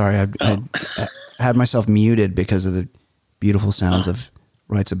 Ed. I'm sorry. I had myself muted because of the beautiful sounds of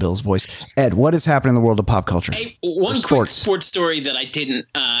Writes a Bill's voice. Ed, what is happening in the world of pop culture? Hey, one quick sports story that I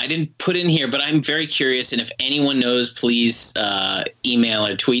didn't put in here, but I'm very curious, and if anyone knows, please email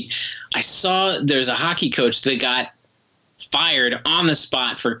or tweet. I saw there's a hockey coach that got fired on the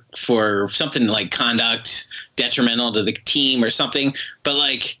spot for something like conduct detrimental to the team or something, but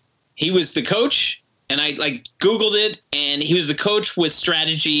like he was the coach, and I like Googled it, and he was the coach with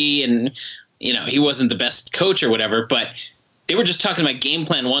strategy, and he wasn't the best coach or whatever, but they were just talking about game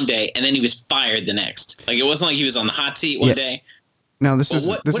plan one day, and then he was fired the next. Like it wasn't like he was on the hot seat one day. No, this is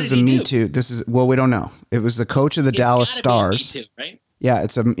a Me Too. We don't know. It was the coach of the Dallas Stars. Me Too, right? Yeah,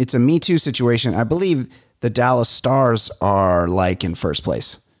 it's a Me Too situation. I believe the Dallas Stars are like in first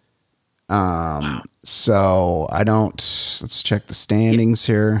place. Wow. So let's check the standings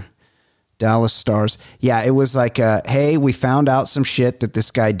here. Dallas Stars. Yeah, it was like, hey, we found out some shit that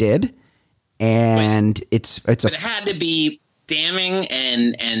this guy did, and it had to be damning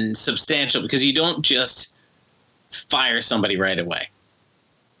and substantial, because you don't just fire somebody right away.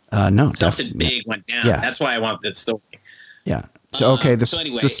 No, something big went down. Yeah. That's why I want that story. Yeah. So okay, the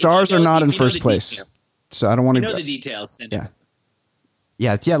Stars are not in first place. Details. So I don't want to know the details. Yeah.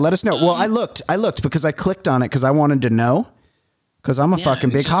 Yeah. Let us know. Well, I looked because I clicked on it because I wanted to know, because I'm a fucking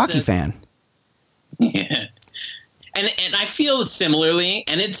big hockey fan. Yeah. And I feel similarly,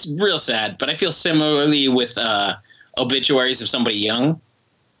 and it's real sad, but I feel similarly with obituaries of somebody young.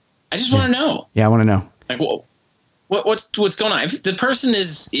 I just want to know. Yeah, I want to know. Like, what's going on? If the person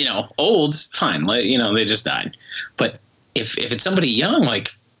is, old, fine. They just died. But if it's somebody young,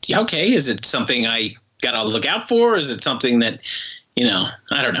 like, okay, is it something I got to look out for? Or is it something that,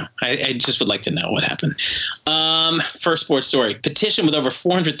 I don't know. I just would like to know what happened. First sports story. Petition with over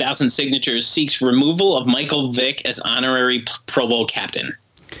 400,000 signatures seeks removal of Michael Vick as honorary Pro Bowl captain.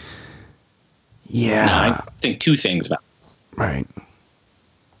 Yeah. Now, I think two things about this. Right.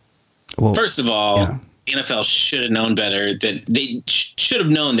 Well, first of all, the NFL should have known better. That they should have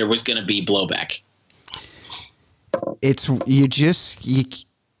known there was going to be blowback.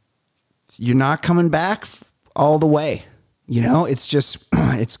 You're not coming back all the way.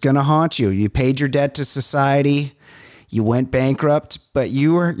 It's going to haunt you. You paid your debt to society. You went bankrupt, but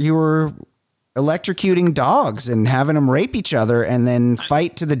you were electrocuting dogs and having them rape each other and then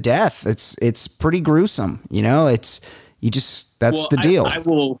fight to the death. It's pretty gruesome. That's the deal.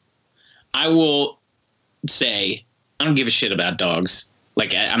 I will say, I don't give a shit about dogs.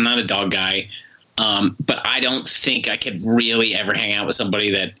 Like, I'm not a dog guy. But I don't think I could really ever hang out with somebody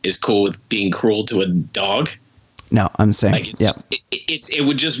that is cool with being cruel to a dog. No, I'm saying, like, it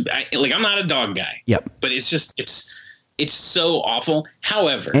would just, I'm not a dog guy. Yep. But it's just, it's so awful.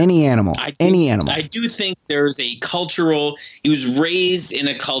 However, any animal. I do think there's a cultural, he was raised in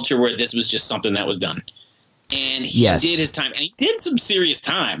a culture where this was just something that was done. And he did his time, and he did some serious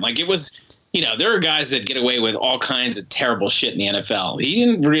time. Like, it was, there are guys that get away with all kinds of terrible shit in the NFL. He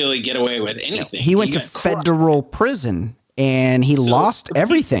didn't really get away with anything. He went to federal prison, and he lost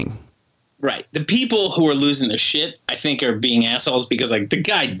everything. Right. The people who are losing their shit, I think, are being assholes because, like, the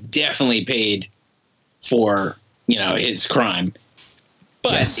guy definitely paid for, his crime.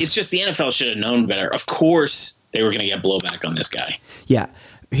 But It's just the NFL should have known better. Of course, they were going to get blowback on this guy. Yeah.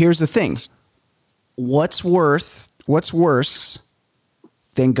 Here's the thing. What's worse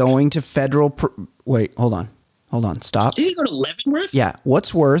than going to federal? Wait, hold on. Stop. Did he go to Leavenworth? Yeah.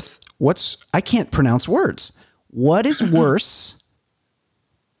 I can't pronounce words. What is worse?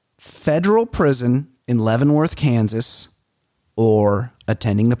 Federal prison in Leavenworth, Kansas, or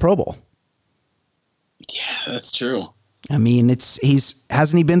attending the Pro Bowl? Yeah, that's true. I mean,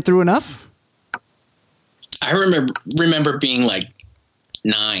 hasn't he been through enough? I remember being like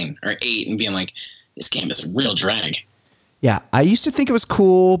 9 or 8 and being like, this game is a real drag. Yeah, I used to think it was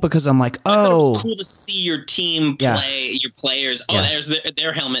cool because I'm like, I thought it was cool to see your team play, your players. Oh, there's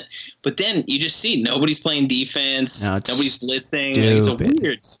their helmet. But then you just see nobody's playing defense. No, nobody's blitzing. It's so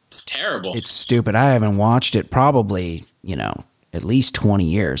weird. It's terrible. It's stupid. I haven't watched it probably, at least 20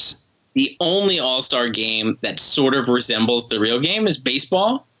 years. The only all-star game that sort of resembles the real game is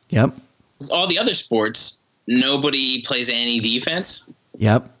baseball. Yep. All the other sports, nobody plays any defense.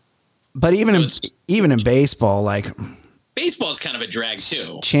 Yep. But even in baseball, like baseball's kind of a drag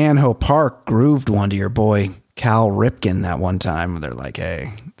too. Chan-Ho Park grooved one to your boy Cal Ripken that one time. They're like,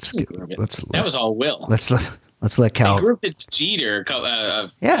 "Hey, that was all Will. Let's let Cal." They grooved it to Jeter a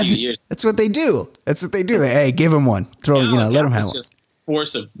few years. That's what they do. Hey, give him one. Let him have one. Just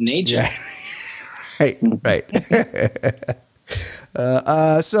force of nature. Yeah. Right.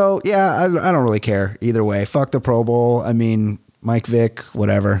 So yeah, I don't really care either way. Fuck the Pro Bowl. I mean, Mike Vick,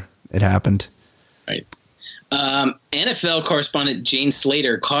 whatever. It happened. Right. NFL correspondent Jane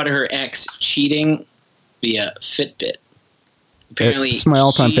Slater caught her ex cheating via Fitbit. Apparently, it's my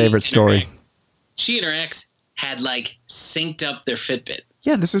all-time favorite story. She and her ex had synced up their Fitbit.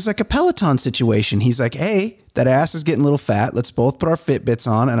 Yeah, this is like a Peloton situation. He's like, hey, that ass is getting a little fat. Let's both put our Fitbits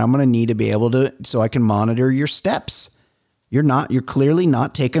on, and I'm going to need to be able to, so I can monitor your steps. You're clearly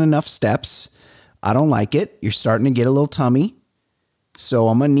not taking enough steps. I don't like it. You're starting to get a little tummy. So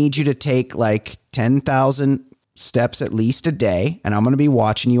I'm going to need you to take 10,000 steps at least a day, and I'm going to be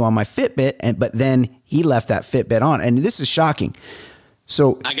watching you on my Fitbit. But then he left that Fitbit on, and this is shocking.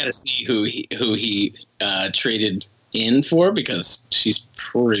 So I got to see who he traded in for, because she's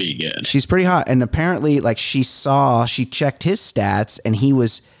pretty good. She's pretty hot, and apparently she checked his stats, and he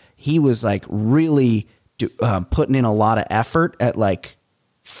was really putting in a lot of effort at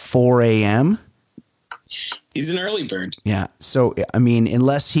 4 a.m. He's an early bird. Yeah. So, I mean,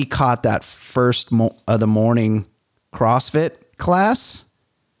 unless he caught that first of the morning CrossFit class.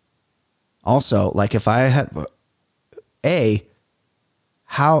 Also, if I had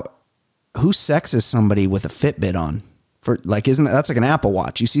who sexes somebody with a Fitbit on? That's like an Apple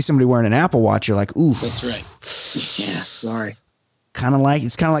Watch. You see somebody wearing an Apple Watch, you're like, ooh. That's right. Yeah, sorry. It's kind of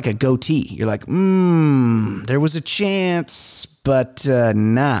like a goatee. You're like, there was a chance, but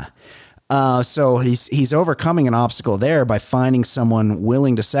nah. So he's overcoming an obstacle there by finding someone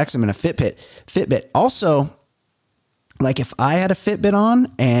willing to sex him in a Fitbit. Also, if I had a Fitbit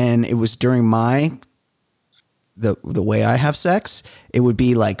on and it was during the way I have sex, it would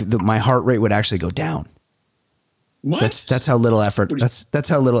be my heart rate would actually go down. What? That's how little effort. That's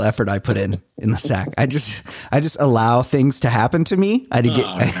how little effort I put in the sack. I just allow things to happen to me.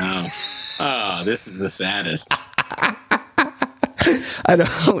 Oh, this is the saddest. I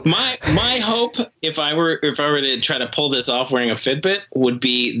don't. My hope, if I were to try to pull this off wearing a Fitbit, would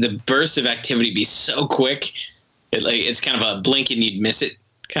be the burst of activity be so quick, it's kind of a blink and you'd miss it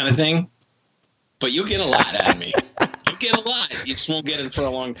kind of thing. But you'll get a lot out of me. You get a lot. You just won't get it for a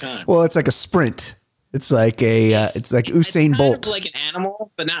long time. Well, it's like a sprint. It's like it's like Usain Bolt. It's like an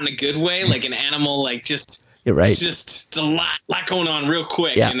animal, but not in a good way. Like an animal, just. You're right. It's a lot going on real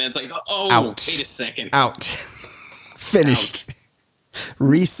quick, and then it's like, out. Wait a second. Out. Finished. Out.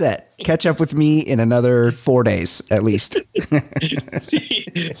 Reset. Catch up with me in another 4 days, at least.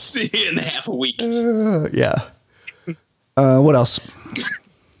 see you in half a week. Yeah. What else?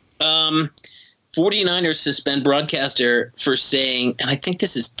 49ers suspend broadcaster for saying, and I think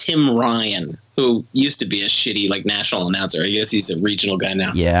this is Tim Ryan, who used to be a shitty national announcer. I guess he's a regional guy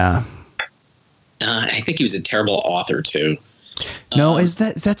now. Yeah. I think he was a terrible author too. No, that's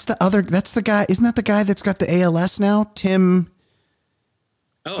the guy? Isn't that the guy that's got the ALS now? Tim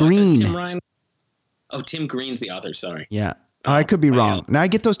Green. Tim Ryan. Oh, Tim Green's the author. Sorry. Yeah. I could be wrong. Now I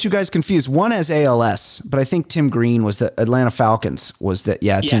get those two guys confused. One has ALS, but I think Tim Green was the Atlanta Falcons. Was that?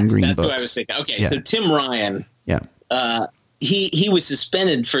 Yeah, Tim Green. That's books. what I was thinking. Okay, yeah. So Tim Ryan. Yeah. He was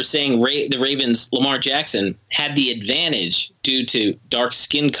suspended for saying the Ravens' Lamar Jackson had the advantage due to dark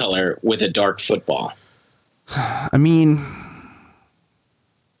skin color with a dark football. I mean,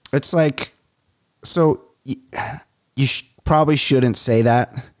 it's so you probably shouldn't say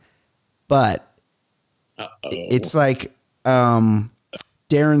that, but it's like Darren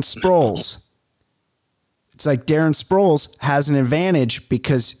Sproles. It's like Darren Sproles has an advantage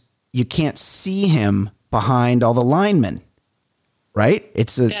because you can't see him behind all the linemen, right?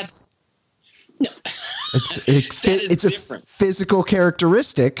 It's a physical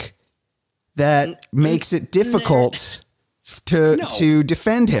characteristic that makes it difficult to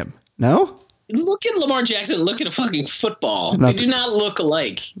defend him. No? Look at Lamar Jackson. Look at a fucking football. They do not look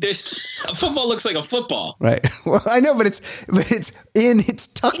alike. A football looks like a football. Right. Well, I know, but it's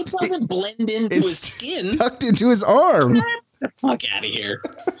tucked. It doesn't blend into his skin. Tucked into his arm. Get the fuck out of here.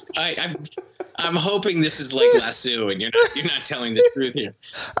 I'm hoping this is like Lasso, and you're not telling the truth here.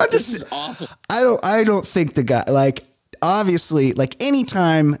 This is awful. I don't think the guy, like, obviously, like,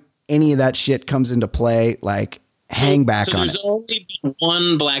 anytime any of that shit comes into play, like, hang back on it. So there's only been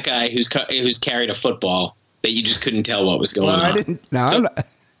one black guy who's carried a football that you just couldn't tell what was going on. I'm not.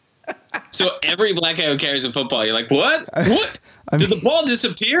 So every black guy who carries a football, you're like, what? What? Did the ball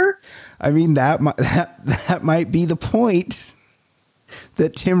disappear? I mean, that might be the point.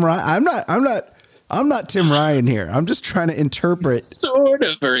 That Tim Ryan, I'm not Tim Ryan here. I'm just trying to interpret. Sort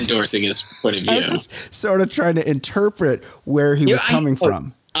of are endorsing his point of view. I'm just sort of trying to interpret where he was coming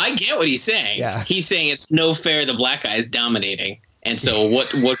from. I get what he's saying. Yeah. He's saying it's no fair the black guy is dominating. And so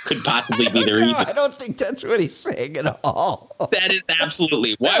what could possibly be the reason? I don't think that's what he's saying at all. That is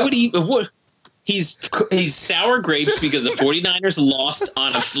absolutely. Why would he? He's sour grapes because the 49ers lost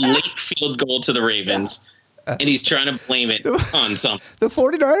on a late field goal to the Ravens. And he's trying to blame it on something. The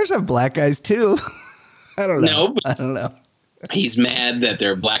 49ers have black guys too. I don't know. No, I don't know. He's mad that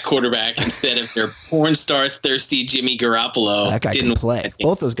their black quarterback instead of their porn star thirsty Jimmy Garoppolo that guy can play.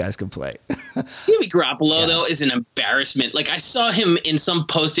 Both those guys can play. Jimmy Garoppolo though is an embarrassment. Like I saw him in some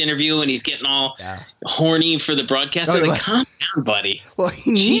post interview and he's getting all horny for the broadcast. Like, calm down, buddy. Well,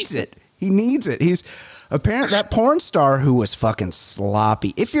 he needs it. He needs it. He's apparently that porn star who was fucking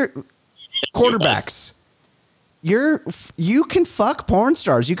sloppy. If you're quarterbacks. You can fuck porn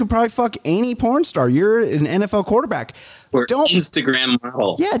stars. You can probably fuck any porn star. You're an NFL quarterback. Or Instagram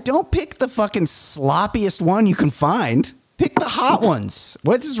model. Yeah, don't pick the fucking sloppiest one you can find. Pick the hot ones.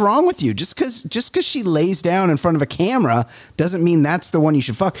 What is wrong with you? Just because she lays down in front of a camera doesn't mean that's the one you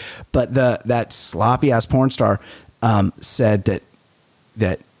should fuck. But that sloppy ass porn star said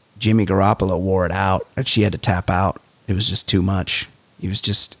that Jimmy Garoppolo wore it out and she had to tap out. It was just too much. He was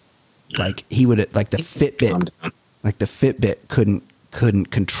just. Like he would like the Fitbit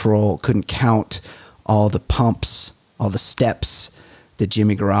couldn't count all the pumps, all the steps that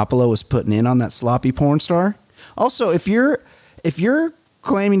Jimmy Garoppolo was putting in on that sloppy porn star. Also, if you're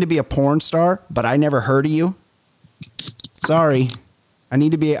claiming to be a porn star, but I never heard of you, sorry. I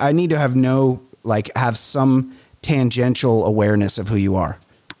need to have some tangential awareness of who you are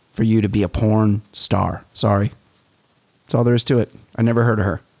for you to be a porn star. Sorry. That's all there is to it. I never heard of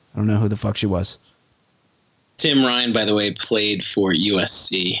her. I don't know who the fuck she was. Tim Ryan, by the way, played for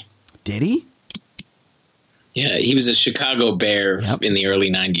USC. Did he? Yeah, he was a Chicago Bear in the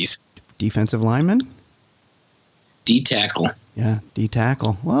early 90s. Defensive lineman? D-tackle. Yeah,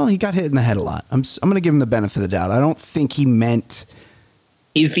 D-tackle. Well, he got hit in the head a lot. I'm going to give him the benefit of the doubt. I don't think he meant...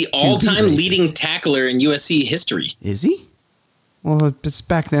 He's the all-time leading tackler in USC history. Is he? Well, it's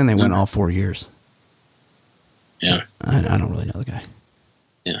back then they went all 4 years. Yeah. I don't really know the guy.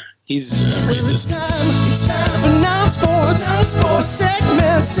 Yeah, he's it's time for non-sports segment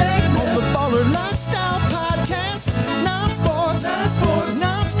on the Baller Lifestyle Podcast. Non-sports.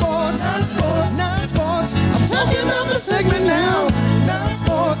 I'm talking about the segment now.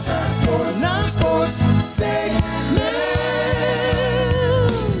 Non-sports segment.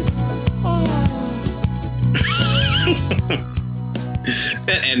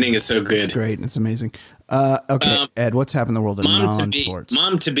 That ending is so good. It's great. It's amazing. Okay, Ed, what's happened in the world of non-sports?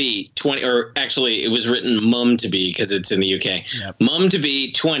 Mom to be 20, or actually it was written mum to be because it's in the UK. Yep. Mum to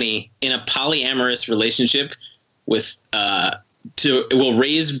be 20 in a polyamorous relationship with will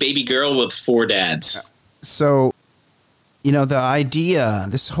raise baby girl with 4 dads. So, the idea,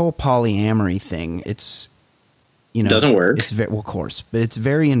 this whole polyamory thing, it's doesn't work. It's well, of course, but it's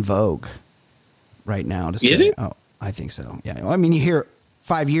very in vogue right now. Is it? Oh, I think so. Yeah. Well, I mean, you hear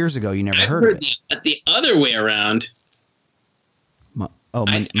 5 years ago, you never heard of it. The other way around.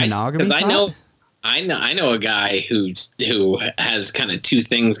 Monogamy. Because I know a guy who has kind of 2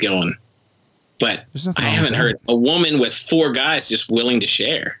 things going, but I haven't heard a woman with 4 guys just willing to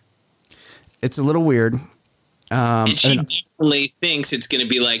share. It's a little weird. And she definitely thinks it's going to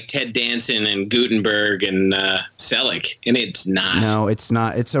be like Ted Danson and Gutenberg and Selleck, and it's not. No, it's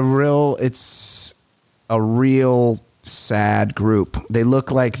not. It's a real sad group. They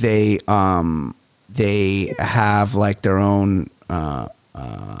look like they have like their own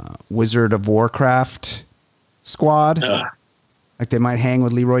Wizard of Warcraft squad. Like they might hang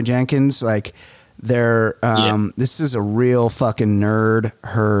with Leroy Jenkins. Like they're this is a real fucking nerd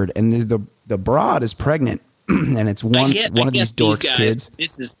herd, and the broad is pregnant, and it's one of these dorks' kids.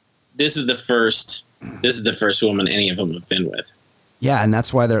 This is the first woman any of them have been with. Yeah, and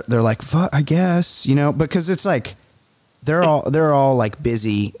that's why they're like, fuck, I guess, because it's like they're all like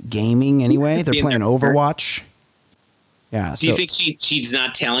busy gaming anyway. They're playing Overwatch. Yeah. Do you think she's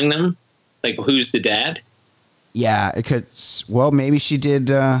not telling them like who's the dad? Yeah, it could. Well, maybe she did.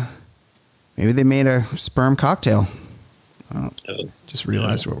 Maybe they made a sperm cocktail. Just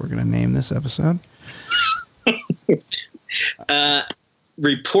realized what we're going to name this episode.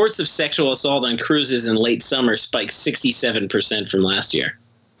 Reports of sexual assault on cruises in late summer spiked 67% from last year.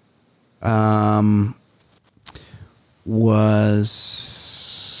 Was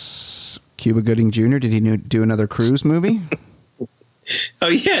Cuba Gooding Jr., did he do another cruise movie? Oh,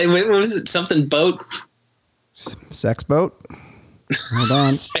 yeah. What was it? Something boat? Sex boat? Hold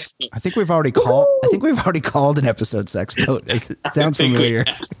on. I think we've already called an episode Sex Boat. It sounds familiar.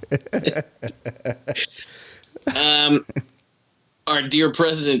 Our dear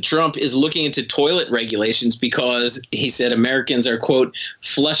President Trump is looking into toilet regulations because he said Americans are, quote,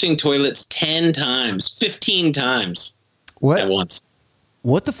 flushing toilets 10 times, 15 times at once.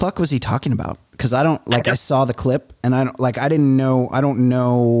 What the fuck was he talking about? Because I saw the clip and I don't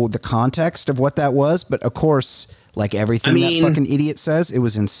know the context of what that was, but of course, like everything that fucking idiot says, it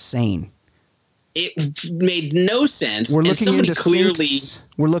was insane. It made no sense. We're looking into sinks.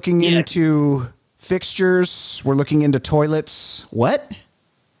 We're looking into fixtures. We're looking into toilets. What?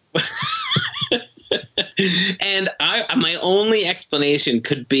 And my only explanation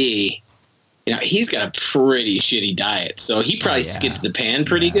could be, he's got a pretty shitty diet, so he probably skids the pan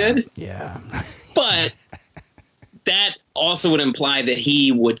pretty good. Yeah. But that also would imply that he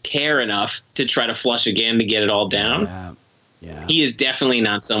would care enough to try to flush again to get it all down. Yeah. He is definitely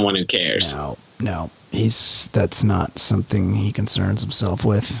not someone who cares. No. That's not something he concerns himself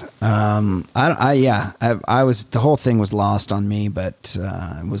with. The whole thing was lost on me, but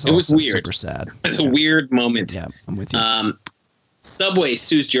it was weird. Super sad. It was a weird moment. Yeah, I'm with you. Subway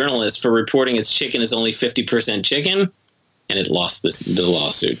sues journalists for reporting its chicken is only 50% chicken, and it lost the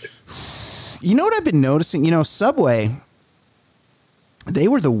lawsuit. You know what I've been noticing? Subway, they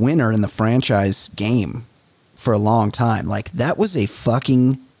were the winner in the franchise game for a long time. Like, that was a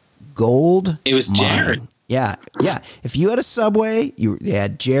fucking gold It was mine. Jared. Yeah. If you had a Subway, they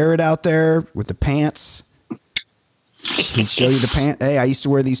had Jared out there with the pants. He'd show you the pants. Hey, I used to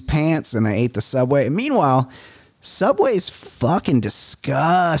wear these pants, and I ate the Subway. And meanwhile, Subway's fucking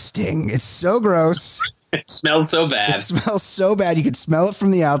disgusting. It's so gross. It smelled so bad. It smells so bad. You could smell it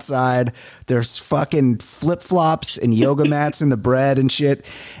from the outside. There's fucking flip-flops and yoga mats in the bread and shit.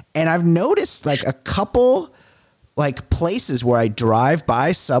 And I've noticed like a couple like places where I drive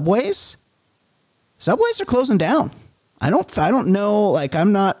by Subways are closing down. I don't know. Like,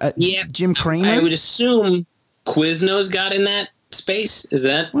 I'm not Jim Cramer. I would assume Quiznos got in that space. Is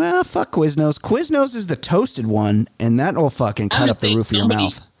that? Well, fuck Quiznos. Quiznos is the toasted one, and that will fucking cut up the roof of your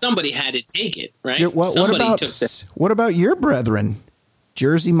mouth. Somebody had to take it, right? What about your brethren?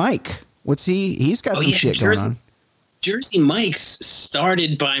 Jersey Mike. What's he? He's got some shit going on. Jersey Mike's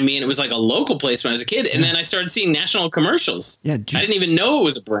started by me, and it was like a local place when I was a kid. And then I started seeing national commercials. Yeah, I didn't even know it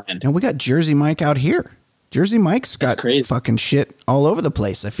was a brand. And we got Jersey Mike out here. Jersey Mike's got fucking shit all over the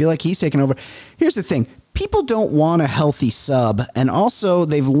place. I feel like he's taking over. Here's the thing. People don't want a healthy sub, and also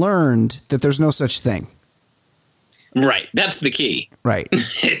they've learned that there's no such thing. Right. That's the key. Right.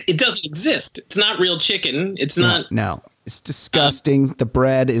 It doesn't exist. It's not real chicken. It's not. No. It's disgusting. The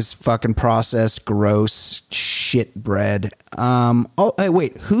bread is fucking processed, gross shit bread. Oh, hey,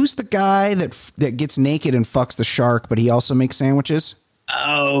 wait. Who's the guy that gets naked and fucks the shark, but he also makes sandwiches?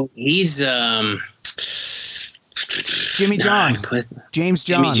 Oh, he's Jimmy John. James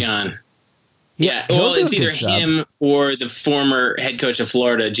John. Jimmy John. Yeah. Well, it's either him or the former head coach of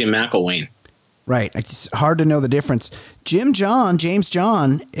Florida, Jim McElwain. Right. It's hard to know the difference. James John,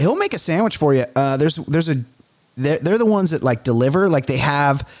 he'll make a sandwich for you. They're the ones that like deliver, like they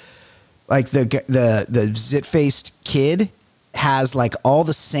have like the zit-faced kid has like all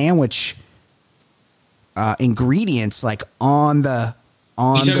the sandwich ingredients like on the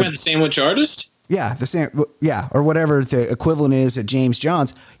You talking about the sandwich artist? Yeah, or whatever the equivalent is at James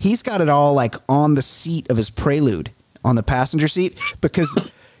John's. He's got it all like on the seat of his Prelude, on the passenger seat, because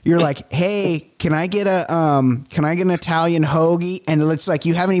You're like, hey, can I get an Italian hoagie? And it's like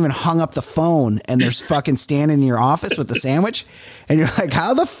you haven't even hung up the phone, and there's fucking standing in your office with the sandwich, and you're like,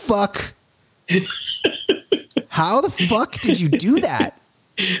 how the fuck did you do that?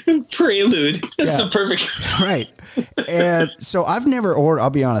 Prelude. That's Yeah. the perfect. Right. And so I'll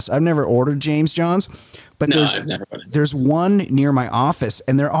be honest, I've never ordered James John's, but No, I've never ordered. there's one near my office,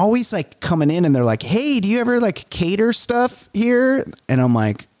 and they're always like coming in and they're like, hey, do you ever like cater stuff here? And I'm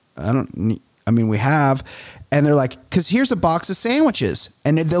like, we have. And they're like, because here's a box of sandwiches.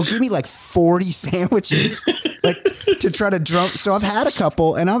 And they'll give me like 40 sandwiches like to try to drum. So I've had a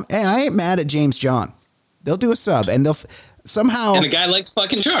couple, and I ain't mad at James John. They'll do a sub, and they'll somehow. And the guy likes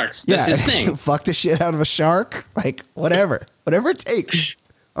fucking sharks. That's his thing. Fuck the shit out of a shark. Like, whatever it takes.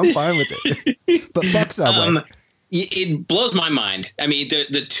 I'm fine with it. But fuck Subway. It blows my mind. I mean,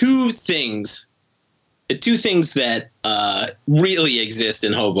 the two things that really exist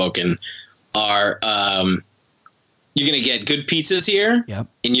in Hoboken are you're going to get good pizzas here. Yep.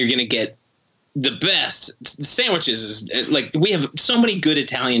 And you're going to get the best sandwiches. Like, we have so many good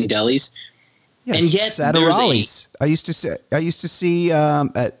Italian delis. Yeah, and yet Satarali's. I used to see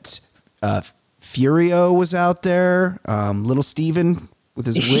at Furio was out there. Little Steven with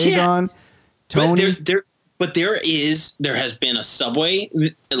his wig on. Tony. But there has been a Subway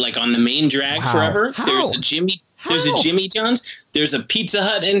like on the main drag forever. How? There's a Jimmy John's. There's a Pizza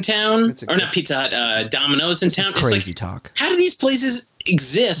Hut in town, not Pizza Hut, Domino's in town. It's crazy like, talk. How do these places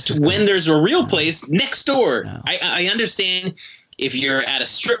exist when there's a real place next door? No. I understand if you're at a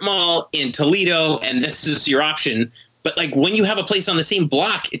strip mall in Toledo and this is your option, but like when you have a place on the same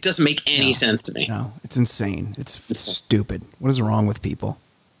block, it doesn't make any sense to me. No, it's insane. It's stupid. What is wrong with people?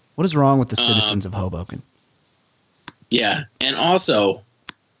 What is wrong with the citizens of Hoboken? Yeah, and also,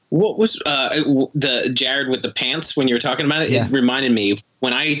 what was the Jared with the pants when you were talking about it? Yeah. It reminded me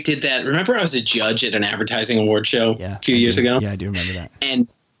when I did that. Remember, I was a judge at an advertising award show a few years ago. Yeah, I do remember that.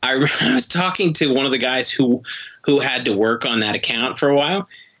 And I was talking to one of the guys who had to work on that account for a while,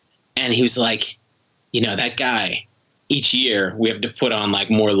 and he was like, that guy. Each year we have to put on like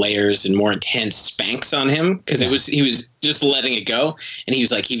more layers and more intense spanks on him because he was just letting it go, and he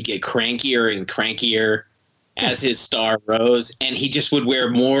was like he'd get crankier and crankier as his star rose, and he just would wear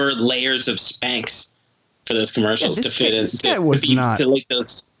more layers of Spanx for those commercials to fit in. To like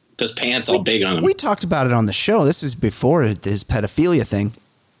those pants all big on him. We talked about it on the show. This is before his pedophilia thing.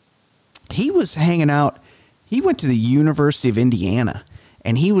 He was hanging out. He went to the University of Indiana,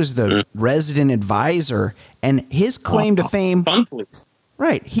 and he was the resident advisor. And his claim to fame, fun police.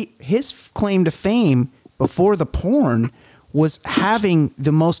 Right? His claim to fame before the porn was having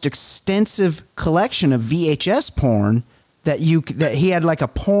the most extensive collection of VHS porn that he had like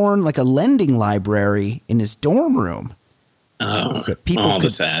a lending library in his dorm room. Oh, that people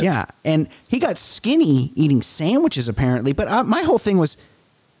the sads. Yeah, and he got skinny eating sandwiches apparently. But my whole thing was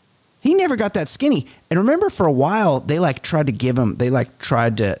he never got that skinny. And remember, for a while they tried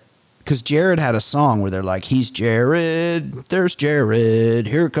to. Because Jared had a song where they're like, he's Jared, there's Jared,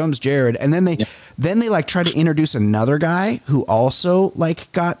 here comes Jared. And then they tried to introduce another guy who also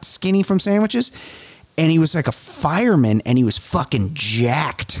like got skinny from sandwiches. And he was like a fireman and he was fucking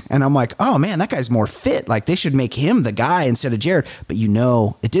jacked. And I'm like, oh man, that guy's more fit. Like they should make him the guy instead of Jared. But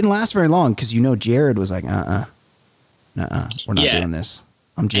it didn't last very long because Jared was like, we're not doing this.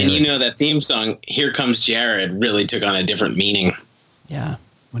 I'm Jared. And that theme song, Here Comes Jared, really took on a different meaning. Yeah.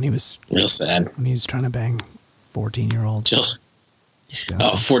 When he was real sad. When he was trying to bang 14-year-olds.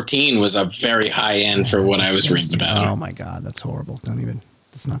 14 was a very high end for what I was reading about. Oh my God, that's horrible.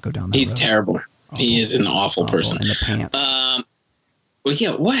 Let's not go down that He's road. Terrible. Awful. He is an awful person. In the pants. Well,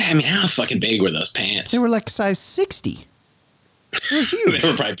 yeah, what? I mean, how fucking big were those pants? They were like size 60. They were huge.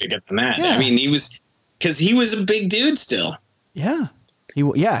 They were probably bigger than that. Yeah. I mean, he was a big dude still. Yeah. He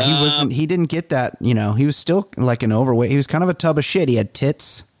wasn't. He didn't get that. He was still like an overweight. He was kind of a tub of shit. He had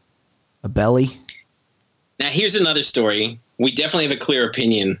tits, a belly. Now here's another story. We definitely have a clear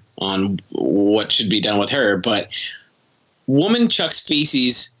opinion on what should be done with her. But woman chucks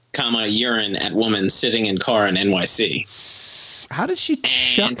feces, urine at woman sitting in car in NYC. How did she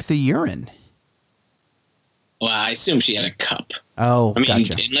chuck the urine? Well, I assume she had a cup. Oh, I mean,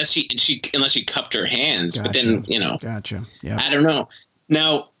 gotcha. unless she cupped her hands, Gotcha. But then Gotcha. Yeah. I don't know.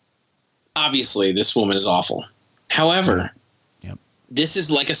 Now, obviously, this woman is awful. However, this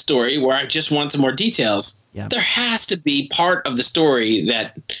is like a story where I just want some more details. Yep. There has to be part of the story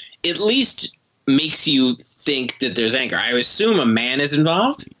that at least makes you think that there's anger. I assume a man is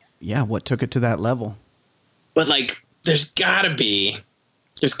involved. Yeah. What took it to that level? But like, there's gotta be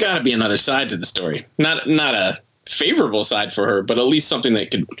another side to the story. Not a favorable side for her, but at least something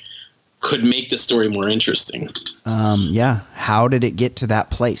that could make the story more interesting. Yeah. How did it get to that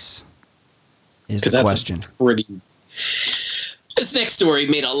place? Is the question. This next story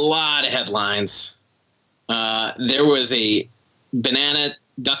made a lot of headlines. There was a banana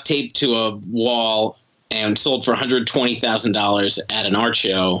duct taped to a wall and sold for $120,000 at an art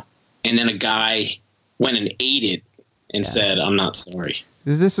show, and then a guy went and ate it and said, "I'm not sorry."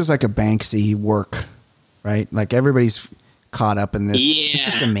 This is like a Banksy work, right? Like everybody's caught up in this. Yeah. It's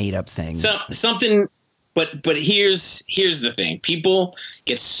just a made up thing. Something, but here's the thing. People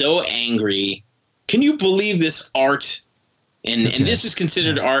get so angry. Can you believe this art? And this is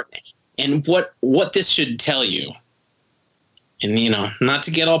considered art. And what this should tell you. And, not to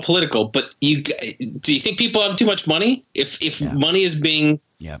get all political, but do you think people have too much money? If money is being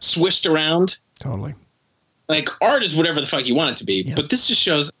swished around? Totally. Like, art is whatever the fuck you want it to be. Yep. But this just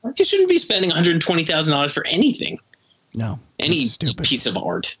shows you shouldn't be spending $120,000 for anything. No. Any piece of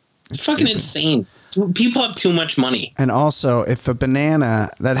art. It's fucking insane. People have too much money. And also, if a banana,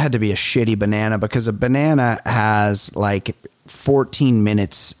 that had to be a shitty banana, because a banana has like 14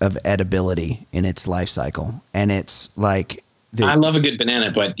 minutes of edibility in its life cycle. And it's like... I love a good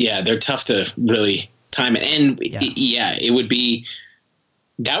banana, but yeah, they're tough to really time it. And it would be...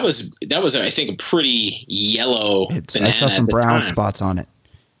 That was I think, a pretty yellow banana. I saw some brown spots on it.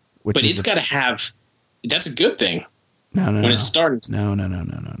 But it's got to have... That's a good thing. No. When it started. No.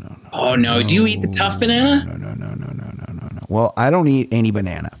 Oh, no. Do you eat the tough banana? No. Well, I don't eat any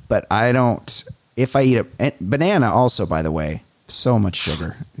banana, but I don't... If I eat a banana, also, by the way, so much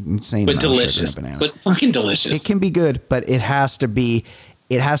sugar. Insane but delicious. Sugar in a banana. But fucking delicious. It can be good, but it has to be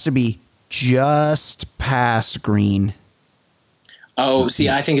just past green. Oh, see,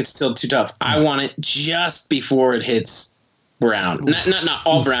 I think it's still too tough. I want it just before it hits brown. Not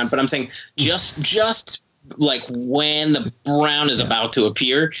all brown, but I'm saying just like when the brown is about to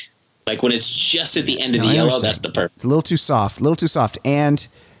appear, like when it's just at the end of the yellow. That's the perfect. It's a little too soft, and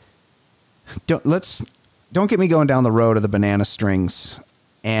don't get me going down the road of the banana strings.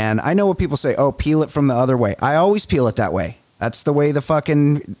 And I know what people say. Oh, peel it from the other way. I always peel it that way. That's the way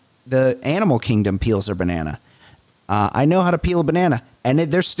the animal kingdom peels their banana. I know how to peel a banana, and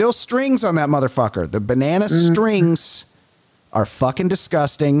there's still strings on that motherfucker. The banana strings are fucking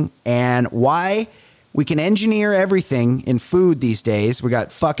disgusting. And why we can engineer everything in food these days. We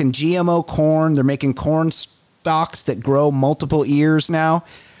got fucking GMO corn. They're making corn stalks that grow multiple ears now.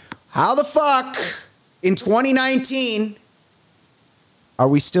 How the fuck in 2019 are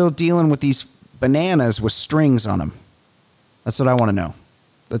we still dealing with these bananas with strings on them? That's what I want to know.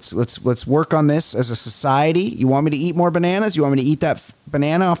 Let's work on this as a society. You want me to eat more bananas? You want me to eat that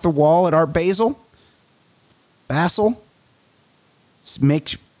banana off the wall at Art Basel?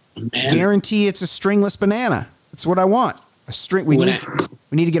 Guarantee it's a stringless banana. That's what I want. A string. We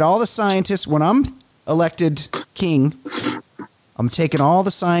need to get all the scientists. When I'm elected king, I'm taking all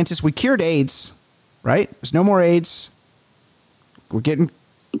the scientists. We cured AIDS, right? There's no more AIDS.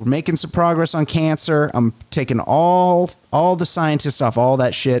 We're making some progress on cancer. I'm taking all the scientists off all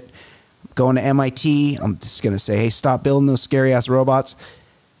that shit. I'm going to MIT. I'm just going to say, hey, stop building those scary ass robots.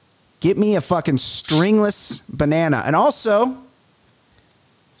 Get me a fucking stringless banana. And also,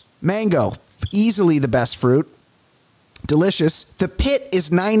 mango, easily the best fruit. Delicious. The pit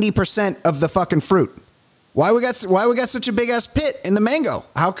is 90% of the fucking fruit. Why we got such a big ass pit in the mango?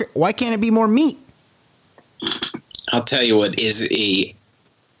 Why can't it be more meat? I'll tell you what is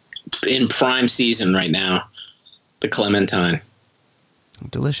in prime season right now, the clementine.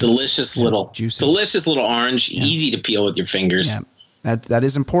 Delicious little juicy. Delicious little orange, easy to peel with your fingers. Yeah. That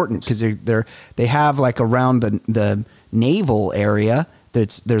is important because they have like around the navel area.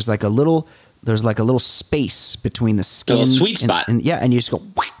 There's like a little space between the skin, a little sweet spot, and you just go.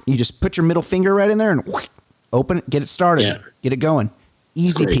 You just put your middle finger right in there and open it, get it started, get it going.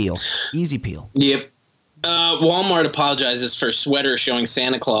 Easy peel. Yep. Walmart apologizes for sweater showing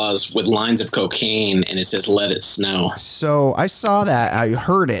Santa Claus with lines of cocaine, and it says "Let it snow." So I saw that, I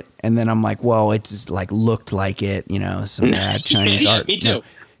heard it, and then I'm like, well, it just like looked like it, some bad Chinese art. Me too.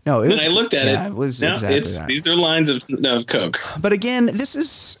 No, I looked at it. It was exactly that. These are lines of coke. But again, this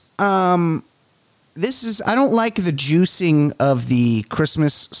is I don't like the juicing of the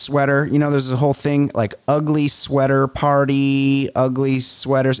Christmas sweater. There's a whole thing like ugly sweater party, ugly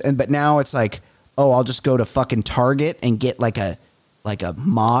sweaters, but now it's like, oh, I'll just go to fucking Target and get like a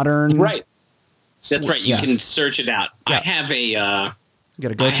modern. Right. That's right. You can search it out. Yeah. I have a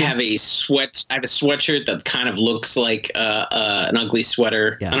sweatshirt that kind of looks like an ugly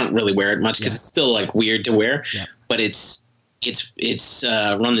sweater. Yeah. I don't really wear it much because it's still like weird to wear, but it's it's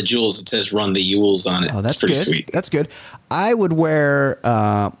Run the Jewels. It says Run the Yules on it. Oh, that's it's pretty good. sweet. That's good. I would wear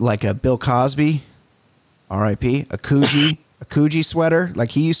like a Bill Cosby, R.I.P. a Coogee sweater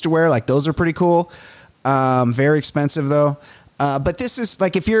like he used to wear. Like those are pretty cool. Very expensive though. But this is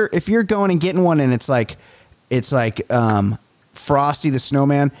like if you're going and getting one and it's like Frosty the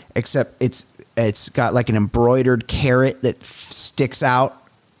Snowman, except it's got like an embroidered carrot that sticks out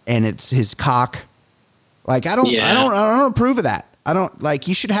and it's his cock. Like I don't approve of that. I don't like.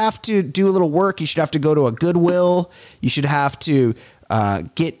 You should have to do a little work. You should have to go to a Goodwill. You should have to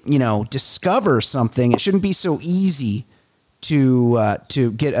discover something. It shouldn't be so easy to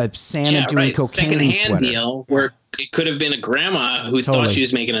get a Santa doing cocaine secondhand sweater. deal where it could have been a grandma who Totally. thought she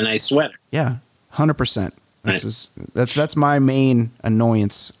was making a nice sweater. Yeah, 100%. That's my main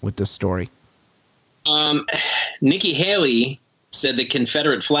annoyance with this story. Nikki Haley said the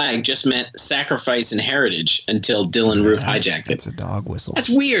Confederate flag just meant sacrifice and heritage until Dylan Roof hijacked it. It's a dog whistle. That's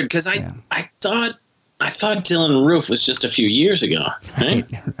weird because I thought Dylan Roof was just a few years ago. Right?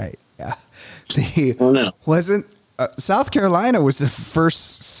 Right. Yeah. Oh no. Wasn't South Carolina was the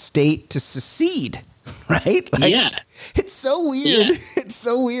first state to secede, right? Like, yeah. It's so weird. Yeah. It's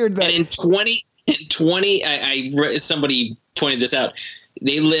so weird that And in 2020, I read, somebody pointed this out.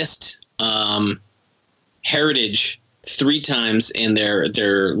 They list heritage 3 times in their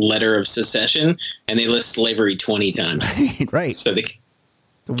letter of secession, and they list slavery 20 times. right. So they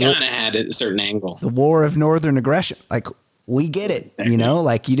kind of had a certain angle. The War of Northern Aggression. Like, we get it,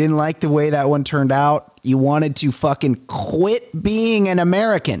 like you didn't like the way that one turned out. You wanted to fucking quit being an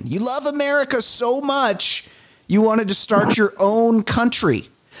American. You love America so much. You wanted to start your own country.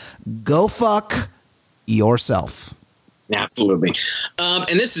 Go fuck yourself. Absolutely.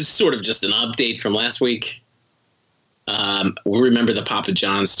 And this is sort of just an update from last week. We remember the Papa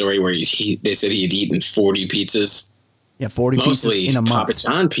John story where they said he had eaten 40 pizzas. Yeah, 40 Mostly pizzas in a month. Papa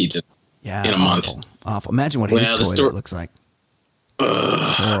John pizzas in a month. Awful. Imagine what his toilet looks like.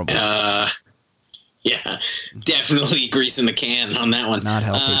 Horrible. Yeah, definitely greasing the can on that one. Not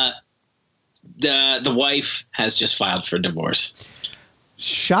healthy. The wife has just filed for divorce.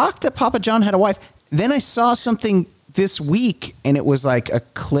 Shocked that Papa John had a wife. Then I saw something this week, and it was like a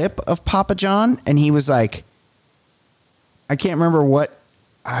clip of Papa John, and he was like, I can't remember what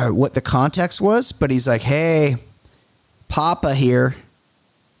the context was, but he's like, "Hey, Papa here,"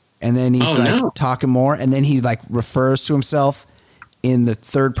 and then he's talking more, and then he like refers to himself in the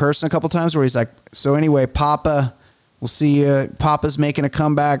third person a couple times, where he's like, "So anyway, Papa, we'll see you. Papa's making a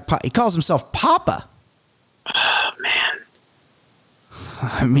comeback." He calls himself Papa. Oh man.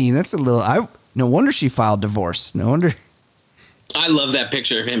 I mean, that's a little. No wonder she filed divorce. No wonder. I love that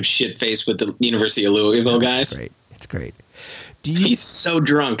picture of him shit-faced with the University of Louisville guys. It's great. He's so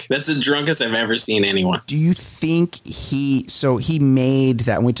drunk. That's the drunkest I've ever seen anyone. Do you think he made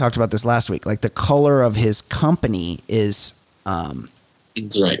that, and we talked about this last week, like the color of his company is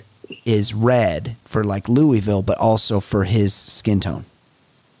That's right. is red for like Louisville, but also for his skin tone.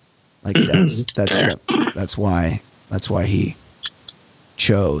 Like that's why he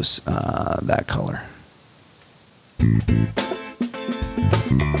chose that color.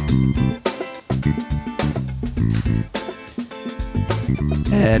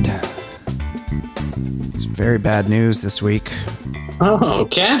 Ed, it's very bad news this week. Oh,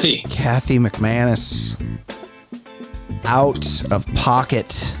 Kathy McManus out of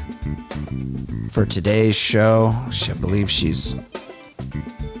pocket for today's show. I believe she's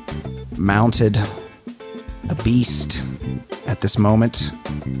mounted a beast at this moment.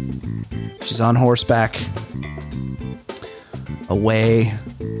 She's on horseback away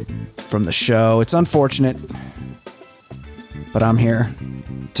from the show. It's unfortunate, but I'm here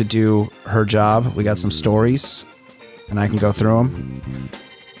to do her job. We got some stories, and I can go through them.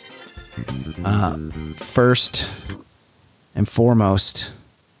 First and foremost,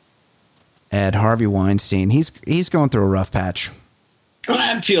 Ed, Harvey Weinstein. He's going through a rough patch. Well,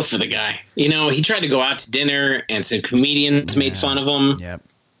 I feel for the guy. You know, he tried to go out to dinner, and some comedians made fun of him. Yep.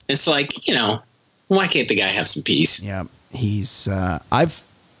 It's like, why can't the guy have some peace? Yeah, he's. I've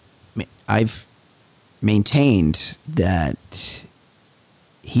maintained that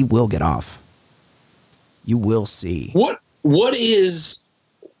he will get off. You will see. What is?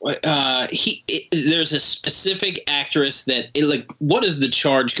 There's a specific actress that what is the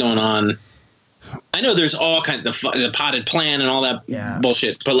charge going on? I know there's all kinds of the potted plan and all that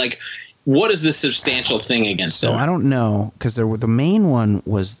bullshit, but what is the substantial thing against him? I don't know, because the main one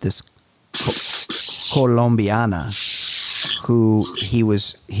was this Colombiana who he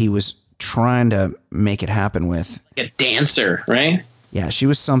was trying to make it happen with. A dancer, right? Yeah, she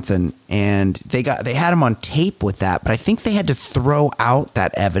was something, and they had him on tape with that, but I think they had to throw out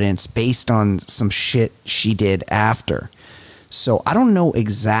that evidence based on some shit she did after. So I don't know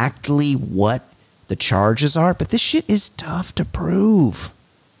exactly what the charges are, but this shit is tough to prove.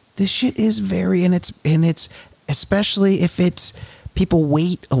 This shit is and it's especially if it's people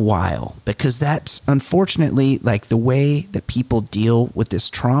wait a while, because that's unfortunately like the way that people deal with this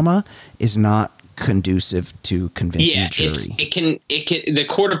trauma is not conducive to convincing a jury. It can the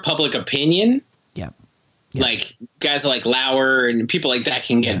court of public opinion. Yeah. Like guys like Lauer and people like that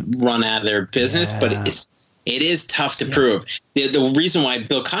can get run out of their business, but it is tough to prove. The reason why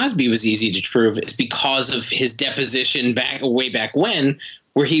Bill Cosby was easy to prove is because of his deposition way back when,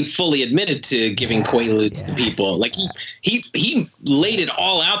 where he fully admitted to giving quaaludes to people. Like he laid it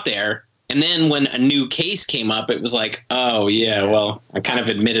all out there. And then when a new case came up, it was like, oh, yeah, well, I kind of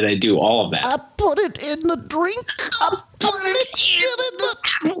admitted I do all of that. I put it in the drink. I put it in the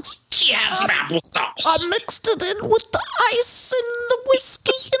apples. She had some applesauce. I mixed it in with the ice and the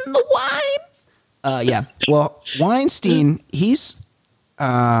whiskey and the wine. Yeah. Well, Weinstein, he's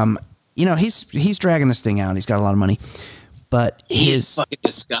dragging this thing out. He's got a lot of money. But he's fucking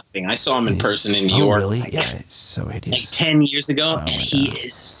disgusting. I saw him in person in New York. Really? Yeah, it's so hideous. Like 10 years ago, and he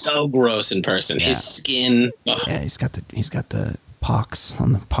is so gross in person. Yeah. His skin. Ugh. Yeah, he's got the pock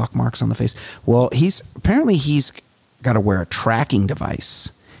marks on the face. Well, he's got to wear a tracking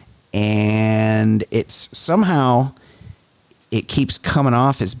device, and it's somehow it keeps coming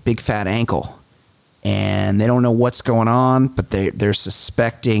off his big fat ankle, and they don't know what's going on, but they're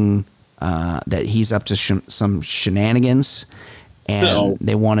suspecting that he's up to some shenanigans, and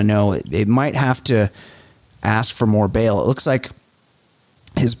they want to know. They might have to ask for more bail. It looks like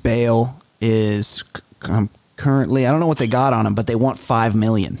his bail is currently, I don't know what they got on him, but they want $5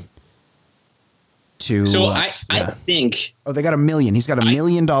 million. I think. Oh, they got $1 million. He's got $1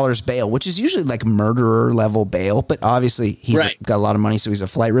 million bail, which is usually like murderer level bail, but obviously he's got a lot of money, so he's a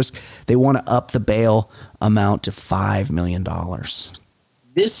flight risk. They want to up the bail amount to $5 million.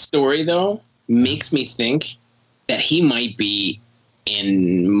 This story, though, makes me think that he might be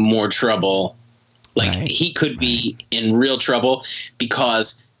in more trouble. Like, he could be in real trouble,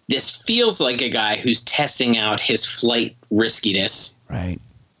 because this feels like a guy who's testing out his flight riskiness. Right.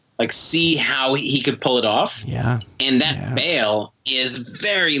 Like, see how he could pull it off. Yeah. And that bail is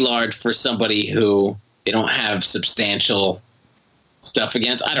very large for somebody who they don't have substantial stuff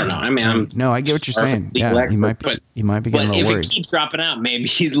against. I don't know. I mean, I get what you're saying. Yeah, he might be getting a little worried. But if it keeps dropping out, maybe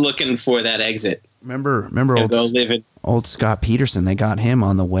he's looking for that exit. Remember old Scott Peterson? They got him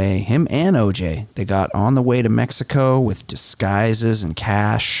on the way. Him and OJ. They got on the way to Mexico with disguises and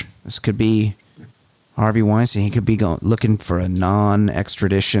cash. This could be Harvey Weinstein. He could be looking for a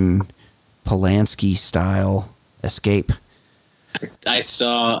non-extradition Polanski style escape. I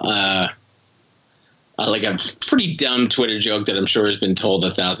saw like a pretty dumb Twitter joke that I'm sure has been told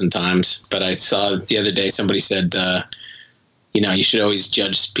 1,000 times, but I saw the other day somebody said, you should always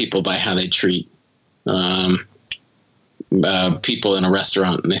judge people by how they treat people in a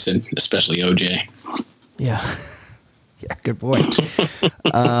restaurant. And they said, especially OJ. Yeah. Yeah, good point.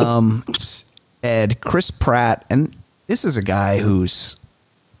 Ed, Chris Pratt, and this is a guy who's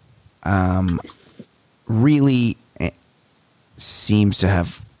really seems to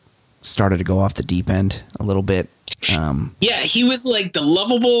have started to go off the deep end a little bit. He was like the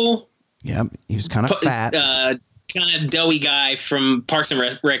lovable. Yep, he was kind of fat, kind of doughy guy from Parks and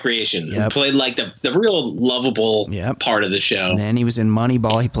Recreation. Yep. Who played like the real lovable part of the show. And then he was in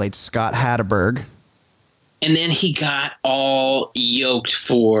Moneyball. He played Scott Hatterberg. And then he got all yoked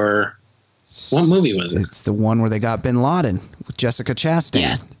for what movie was it? It's the one where they got Bin Laden with Jessica Chastain.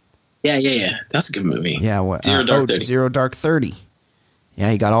 Yes. Yeah. That's a good movie. Yeah. Zero Dark 30. Zero Dark 30. Yeah,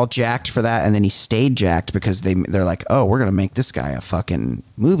 he got all jacked for that, and then he stayed jacked because they're like, oh, we're going to make this guy a fucking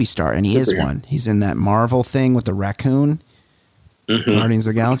movie star, and he is one. He's in that Marvel thing with the raccoon, Guardians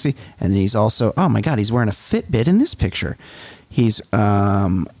of the Galaxy, and he's also, oh my God, he's wearing a Fitbit in this picture. He's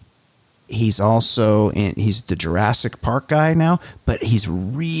also he's the Jurassic Park guy now, but he's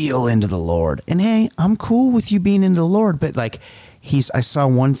real into the Lord. And hey, I'm cool with you being into the Lord, but like I saw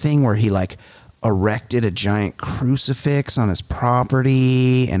one thing where he like erected a giant crucifix on his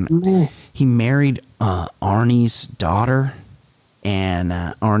property, and he married Arnie's daughter, and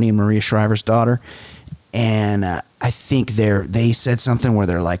Arnie and Maria Shriver's daughter, and I think they said something where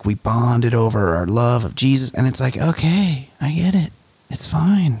they're like, we bonded over our love of Jesus, and it's like, okay, I get it, it's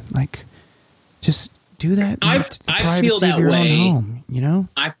fine, like just do that. I feel that way. Home, you know,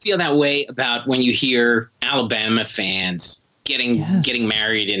 I feel that way about when you hear Alabama fans getting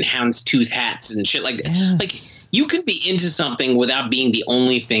married in houndstooth hats and shit like that. Like you could be into something without being the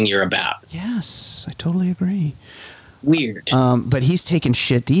only thing you're about. Yes, I totally agree. Weird. But he's taking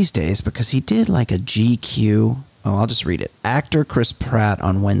shit these days because he did like a GQ. Oh, I'll just read it. Actor Chris Pratt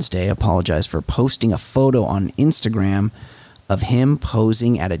on Wednesday apologized for posting a photo on Instagram of him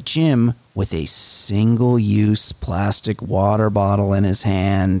posing at a gym with a single-use plastic water bottle in his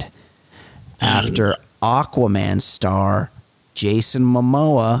hand after Aquaman star Jason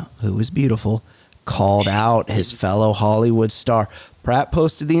Momoa, who is beautiful, called out his fellow Hollywood star. Pratt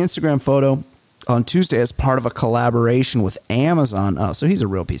posted the Instagram photo on Tuesday as part of a collaboration with Amazon. Oh, so he's a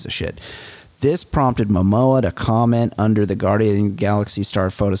real piece of shit. This prompted Momoa to comment under the Guardian of the Galaxy star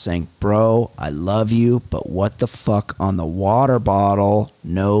photo saying, "Bro, I love you, but what the fuck on the water bottle?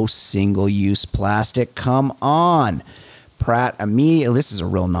 No single-use plastic. Come on." Pratt immediately, this is a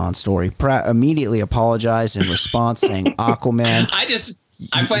real non-story. Pratt immediately apologized in response saying, "Aquaman."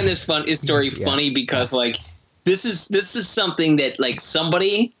 I find this story funny because like this is something that like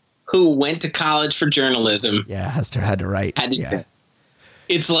somebody who went to college for journalism had to write.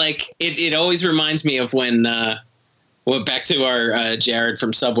 It's like it always reminds me of when back to our Jared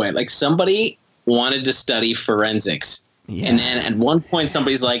from Subway. Like somebody wanted to study forensics, and then at one point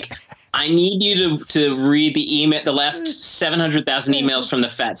somebody's like, "I need you to read the last 700,000 emails from the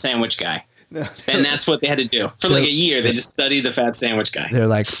fat sandwich guy." And that's what they had to do for like a year. They just studied the fat sandwich guy. They're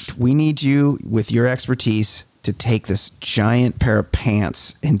like, "We need you with your expertise to take this giant pair of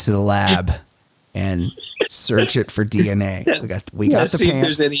pants into the lab and search it for DNA. We got the see pants.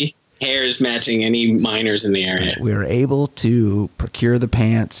 If there's any hairs matching any minors in the area." We were able to procure the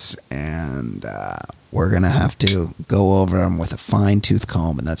pants, and we're gonna have to go over them with a fine-tooth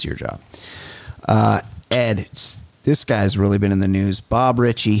comb, and that's your job. Ed, this guy's really been in the news. Bob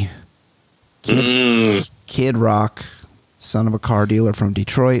Ritchie, Kid Rock, son of a car dealer from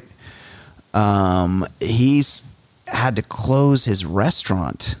Detroit. He's had to close his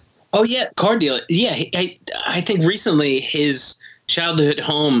restaurant. Oh yeah, car dealer. Yeah, I think recently his childhood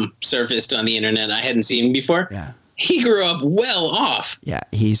home surfaced on the internet. I hadn't seen him before. Yeah, he grew up well off. Yeah,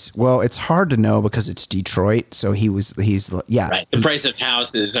 it's hard to know because it's Detroit. So he's right. The price of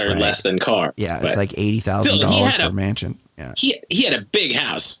houses are less than cars. Yeah, it's like $80,000 for a mansion. Yeah, he had a big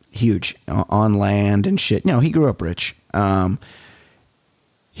house, huge on land and shit. No, he grew up rich.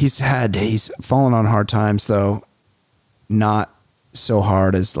 He's fallen on hard times though, not so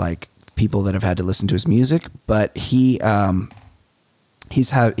hard as like people that have had to listen to his music, but he's got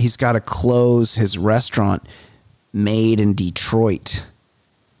to close his restaurant made in Detroit.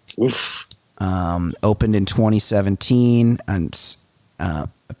 Oof. Opened in 2017, and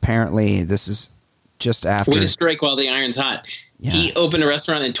apparently this is just after. Way to strike while the iron's hot. Yeah. He opened a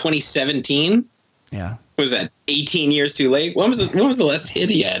restaurant in 2017. Yeah. Was that 18 years too late? When was the last hit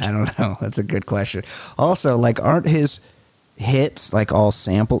he had? I don't know. That's a good question. Also, like, aren't his hits like all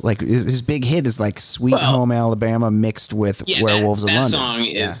sampled? Like his big hit is like "Sweet Home Alabama" mixed with "Werewolves of London." That song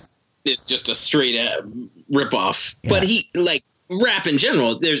is just a straight ripoff. Yeah. But he like rap in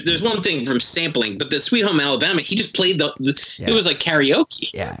general. There's one thing from sampling, but the "Sweet Home Alabama," he just played it was like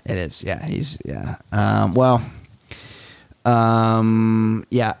karaoke. Yeah, it is. Yeah, it's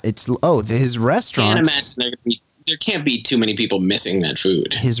his restaurant. I can't imagine there can't be too many people missing that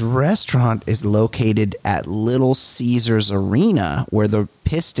food. His restaurant is located at Little Caesars Arena, where the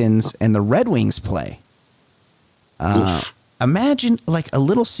Pistons and the Red Wings play. Imagine like a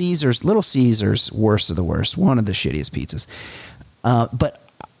Little Caesars, worst of the worst, one of the shittiest pizzas. But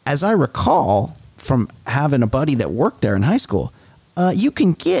as I recall from having a buddy that worked there in high school, you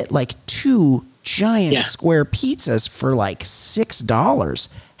can get like 2 giant square pizzas for like $6.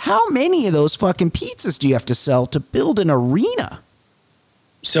 How many of those fucking pizzas do you have to sell to build an arena?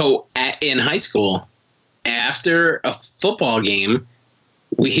 So in high school, after a football game,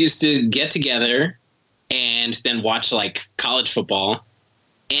 we used to get together and then watch like college football,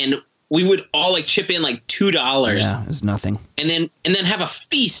 and we would all like chip in like $2. Yeah, it was nothing. And then have a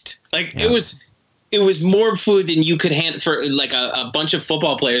feast. Like it was more food than you could handle for like a bunch of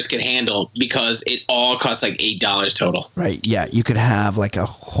football players could handle, because it all cost like $8 total. Right. Yeah. You could have like a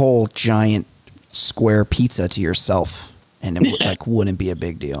whole giant square pizza to yourself, and it wouldn't be a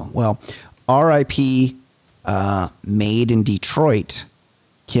big deal. Well, R.I.P. Made in Detroit,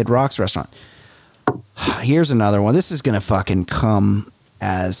 Kid Rock's restaurant. Here's another one. This is going to fucking come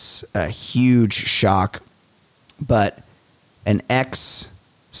as a huge shock, but an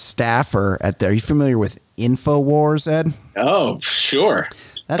ex-staffer are you familiar with InfoWars, Ed? Oh, sure.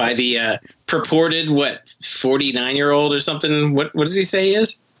 By the purported 49-year-old or something. What does he say he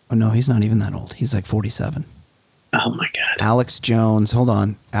is? Oh no, he's not even that old. He's like 47. Oh my God. Alex Jones. Hold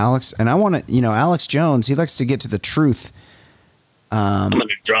on. Alex. And I want to, Alex Jones, he likes to get to the truth. I'm going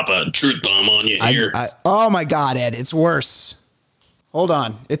to drop a truth bomb on you here. Oh my God, Ed. It's worse. Hold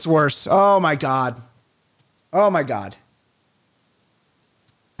on. It's worse. Oh my God. Oh my God.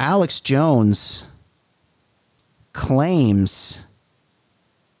 Alex Jones claims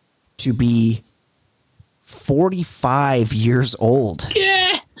to be 45 years old.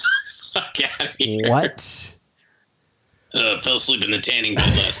 Yeah. Fuck out of here. What? Fell asleep in the tanning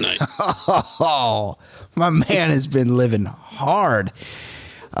bed last night. Oh, my man has been living hard.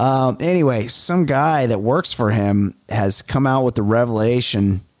 Anyway, some guy that works for him has come out with the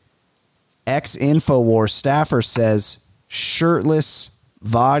revelation. Ex-InfoWars staffer says shirtless,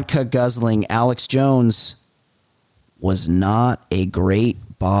 vodka-guzzling Alex Jones was not a great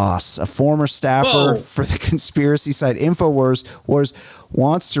boss. A former staffer for the conspiracy site InfoWars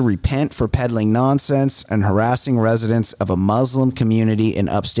wants to repent for peddling nonsense and harassing residents of a Muslim community in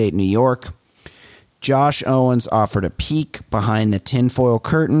upstate New York. Josh Owens offered a peek behind the tinfoil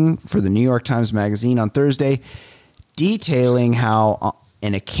curtain for the New York Times Magazine on Thursday, detailing how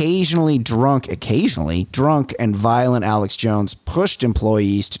an occasionally drunk and violent Alex Jones pushed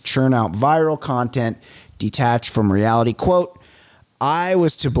employees to churn out viral content detached from reality. Quote, "I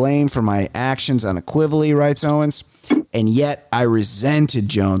was to blame for my actions unequivocally," writes Owens, "and yet I resented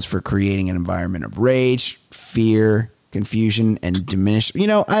Jones for creating an environment of rage, fear, confusion, and diminish."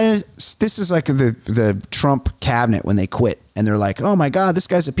 This is like the Trump cabinet when they quit and they're like, "Oh my God, this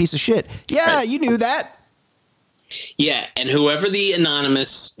guy's a piece of shit." Yeah, you knew that. Yeah, and whoever the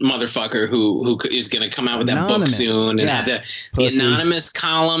anonymous motherfucker who is going to come out with that book soon and have the anonymous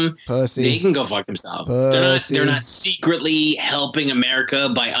column, they can go fuck themselves. They're not secretly helping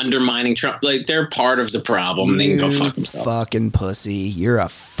America by undermining Trump. Like, they're part of the problem. They can go fuck themselves. Fucking pussy. You're a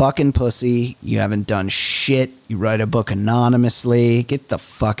fucking pussy. You haven't done shit. You write a book anonymously. Get the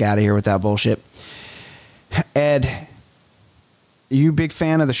fuck out of here with that bullshit. Ed, you a big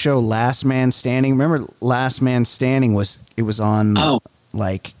fan of the show Last Man Standing? Remember Last Man Standing was on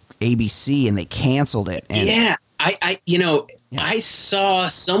like ABC and they canceled it. And yeah. I saw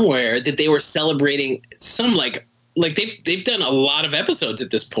somewhere that they were celebrating some like they've done a lot of episodes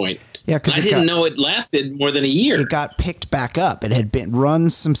at this point. Yeah, because I didn't know it lasted more than a year. It got picked back up. It had been run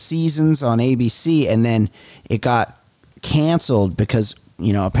some seasons on ABC and then it got canceled because,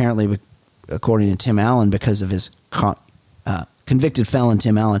 apparently according to Tim Allen, because of his convicted felon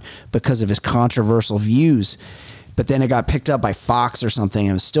Tim Allen, because of his controversial views. But then it got picked up by Fox or something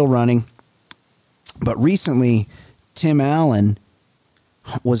and it was still running. But recently, Tim Allen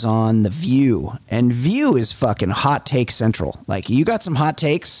was on The View, and View is fucking hot take central. Like, you got some hot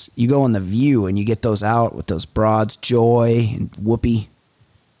takes, you go on The View and you get those out with those broads, Joy and Whoopi,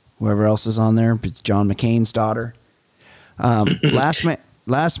 whoever else is on there. It's John McCain's daughter.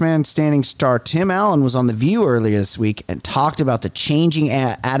 Last Man Standing star Tim Allen was on The View earlier this week and talked about the changing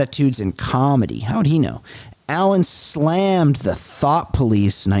attitudes in comedy. How'd he know? Allen slammed the Thought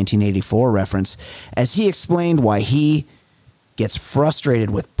Police 1984 reference as he explained why he gets frustrated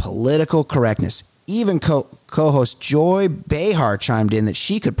with political correctness. Even co-host Joy Behar chimed in that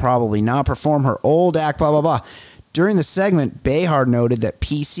she could probably not perform her old act, blah, blah, blah. During the segment, Behar noted that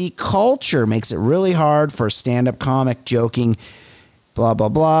PC culture makes it really hard for a stand-up comic joking, blah, blah,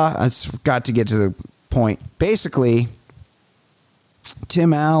 blah. I got to get to the point. Basically,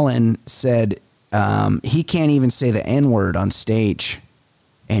 Tim Allen said he can't even say the N-word on stage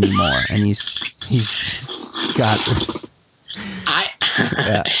anymore. And he's got...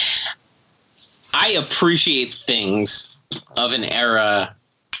 I appreciate things of an era.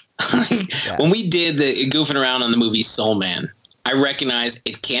 When we did the goofing around on the movie Soul Man, I recognize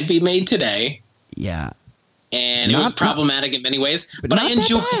it can't be made today. Yeah. And it was problematic in many ways, but I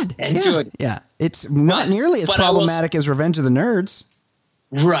enjoyed it. Yeah. It's not nearly as problematic as Revenge of the Nerds.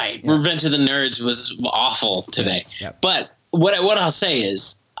 Right. Yeah. Revenge of the Nerds was awful today. Yeah. But what I'll say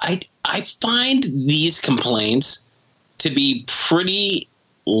is I find these complaints to be pretty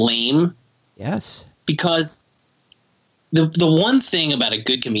lame. Yes. Because the one thing about a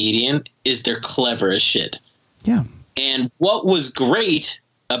good comedian is they're clever as shit. Yeah. And what was great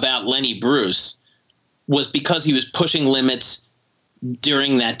about Lenny Bruce was because he was pushing limits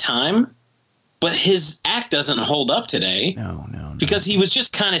during that time, but his act doesn't hold up today. No. Because he was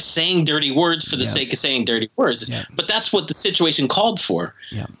just kind of saying dirty words for the sake of saying dirty words. Yeah. But that's what the situation called for.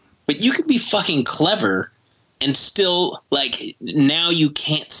 Yeah. But you could be fucking clever and still, like, now you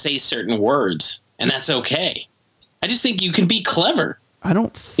can't say certain words, and that's okay. I just think you can be clever. I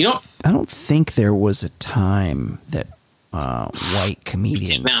don't think there was a time that white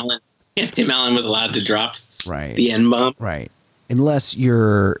comedians... Tim Allen was allowed to drop Right. The N-bomb. Right. Unless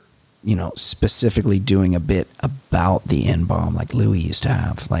you're, specifically doing a bit about the N-bomb like Louis used to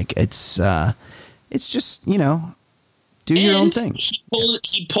have. Like, it's just, do your own thing.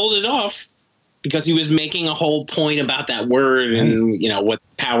 He pulled it off because he was making a whole point about that word and, what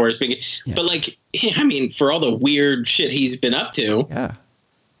power is big. Yeah. But, like, I mean, for all the weird shit he's been up to,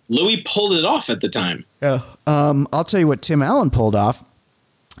 Louis pulled it off at the time. Yeah. I'll tell you what Tim Allen pulled off.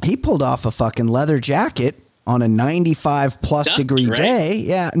 He pulled off a fucking leather jacket on a 95+ degree day.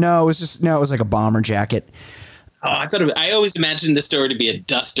 Yeah. No, it was like a bomber jacket. Oh, I always imagined the story to be a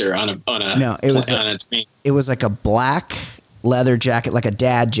duster on a train. It was like a black leather jacket, like a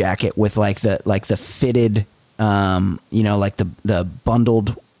dad jacket with like the fitted, like the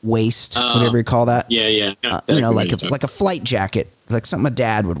bundled waist, whatever you call that. Yeah. Like a flight jacket, like something a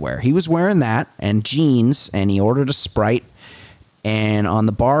dad would wear. He was wearing that and jeans, and he ordered a Sprite. And on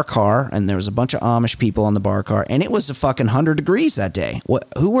the bar car, and there was a bunch of Amish people on the bar car, and it was a fucking 100 degrees that day.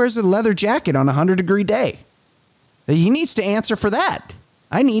 Who wears a leather jacket on a 100-degree day? He needs to answer for that.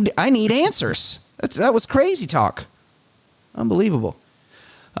 I need answers. That was crazy talk. Unbelievable.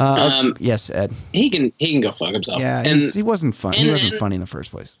 Yes, Ed. He can go fuck himself. Yeah, he wasn't funny. He wasn't funny in the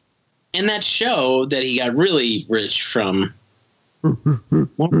first place. And that show that he got really rich from.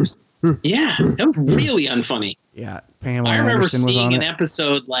 What was? Yeah, that was really unfunny. Yeah, Pamela I remember Anderson was seeing on an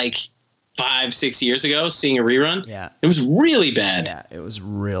episode like 5-6 years ago, seeing a rerun. Yeah. It was really bad. Yeah, it was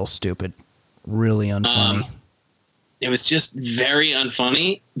real stupid. Really unfunny. It was just very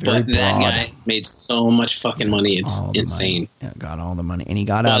unfunny, but that guy made so much fucking money. It's insane. Yeah, got all the money. And he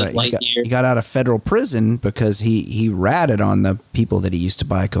got out of federal prison because he ratted on the people that he used to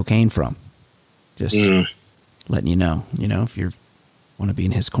buy cocaine from. Just letting you know, if you're want to be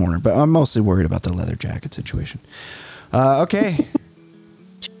in his corner, but I'm mostly worried about the leather jacket situation. Okay.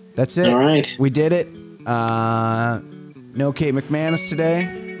 That's it. All right. We did it. No Kate McManus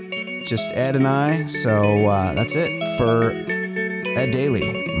today. Just Ed and I. So that's it for Ed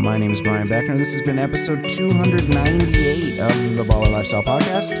Daily. My name is Brian Beckner. This has been episode 298 of the Baller Lifestyle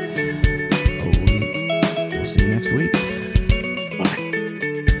Podcast. We'll see you next week.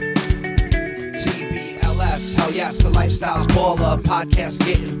 Hell yes, the lifestyle's baller. Podcast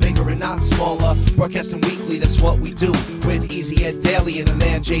getting bigger and not smaller. Broadcasting weekly, that's what we do. With Easy Ed Daily and a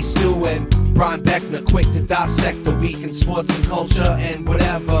man Jay Stu and Brian Beckner, quick to dissect the week in sports and culture and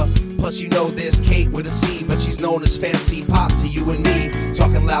whatever. Plus there's Kate with a C, but she's known as Fancy Pop to you and me.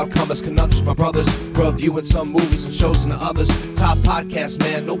 Talking loud comers, conundrums, my brothers. Reviewing some movies and shows and the others. Top podcast,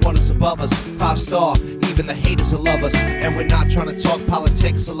 man, no one is above us. 5-star, even the haters will love us. And we're not trying to talk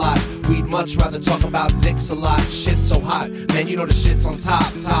politics a lot. We'd much rather talk about dicks a lot. Shit's so hot, man, the shit's on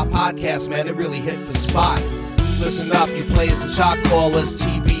top. Top podcast, man, it really hits the spot. Listen up, you players and shot callers.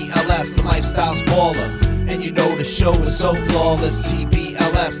 TBLS, the lifestyle's baller. And the show is so flawless.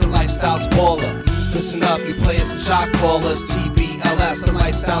 TBLS, the lifestyle's baller. Listen up, you players and shot callers. TBLS, the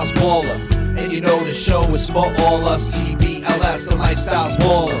lifestyle's baller. And the show is for all us. TBLS, the lifestyle's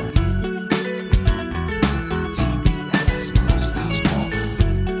baller.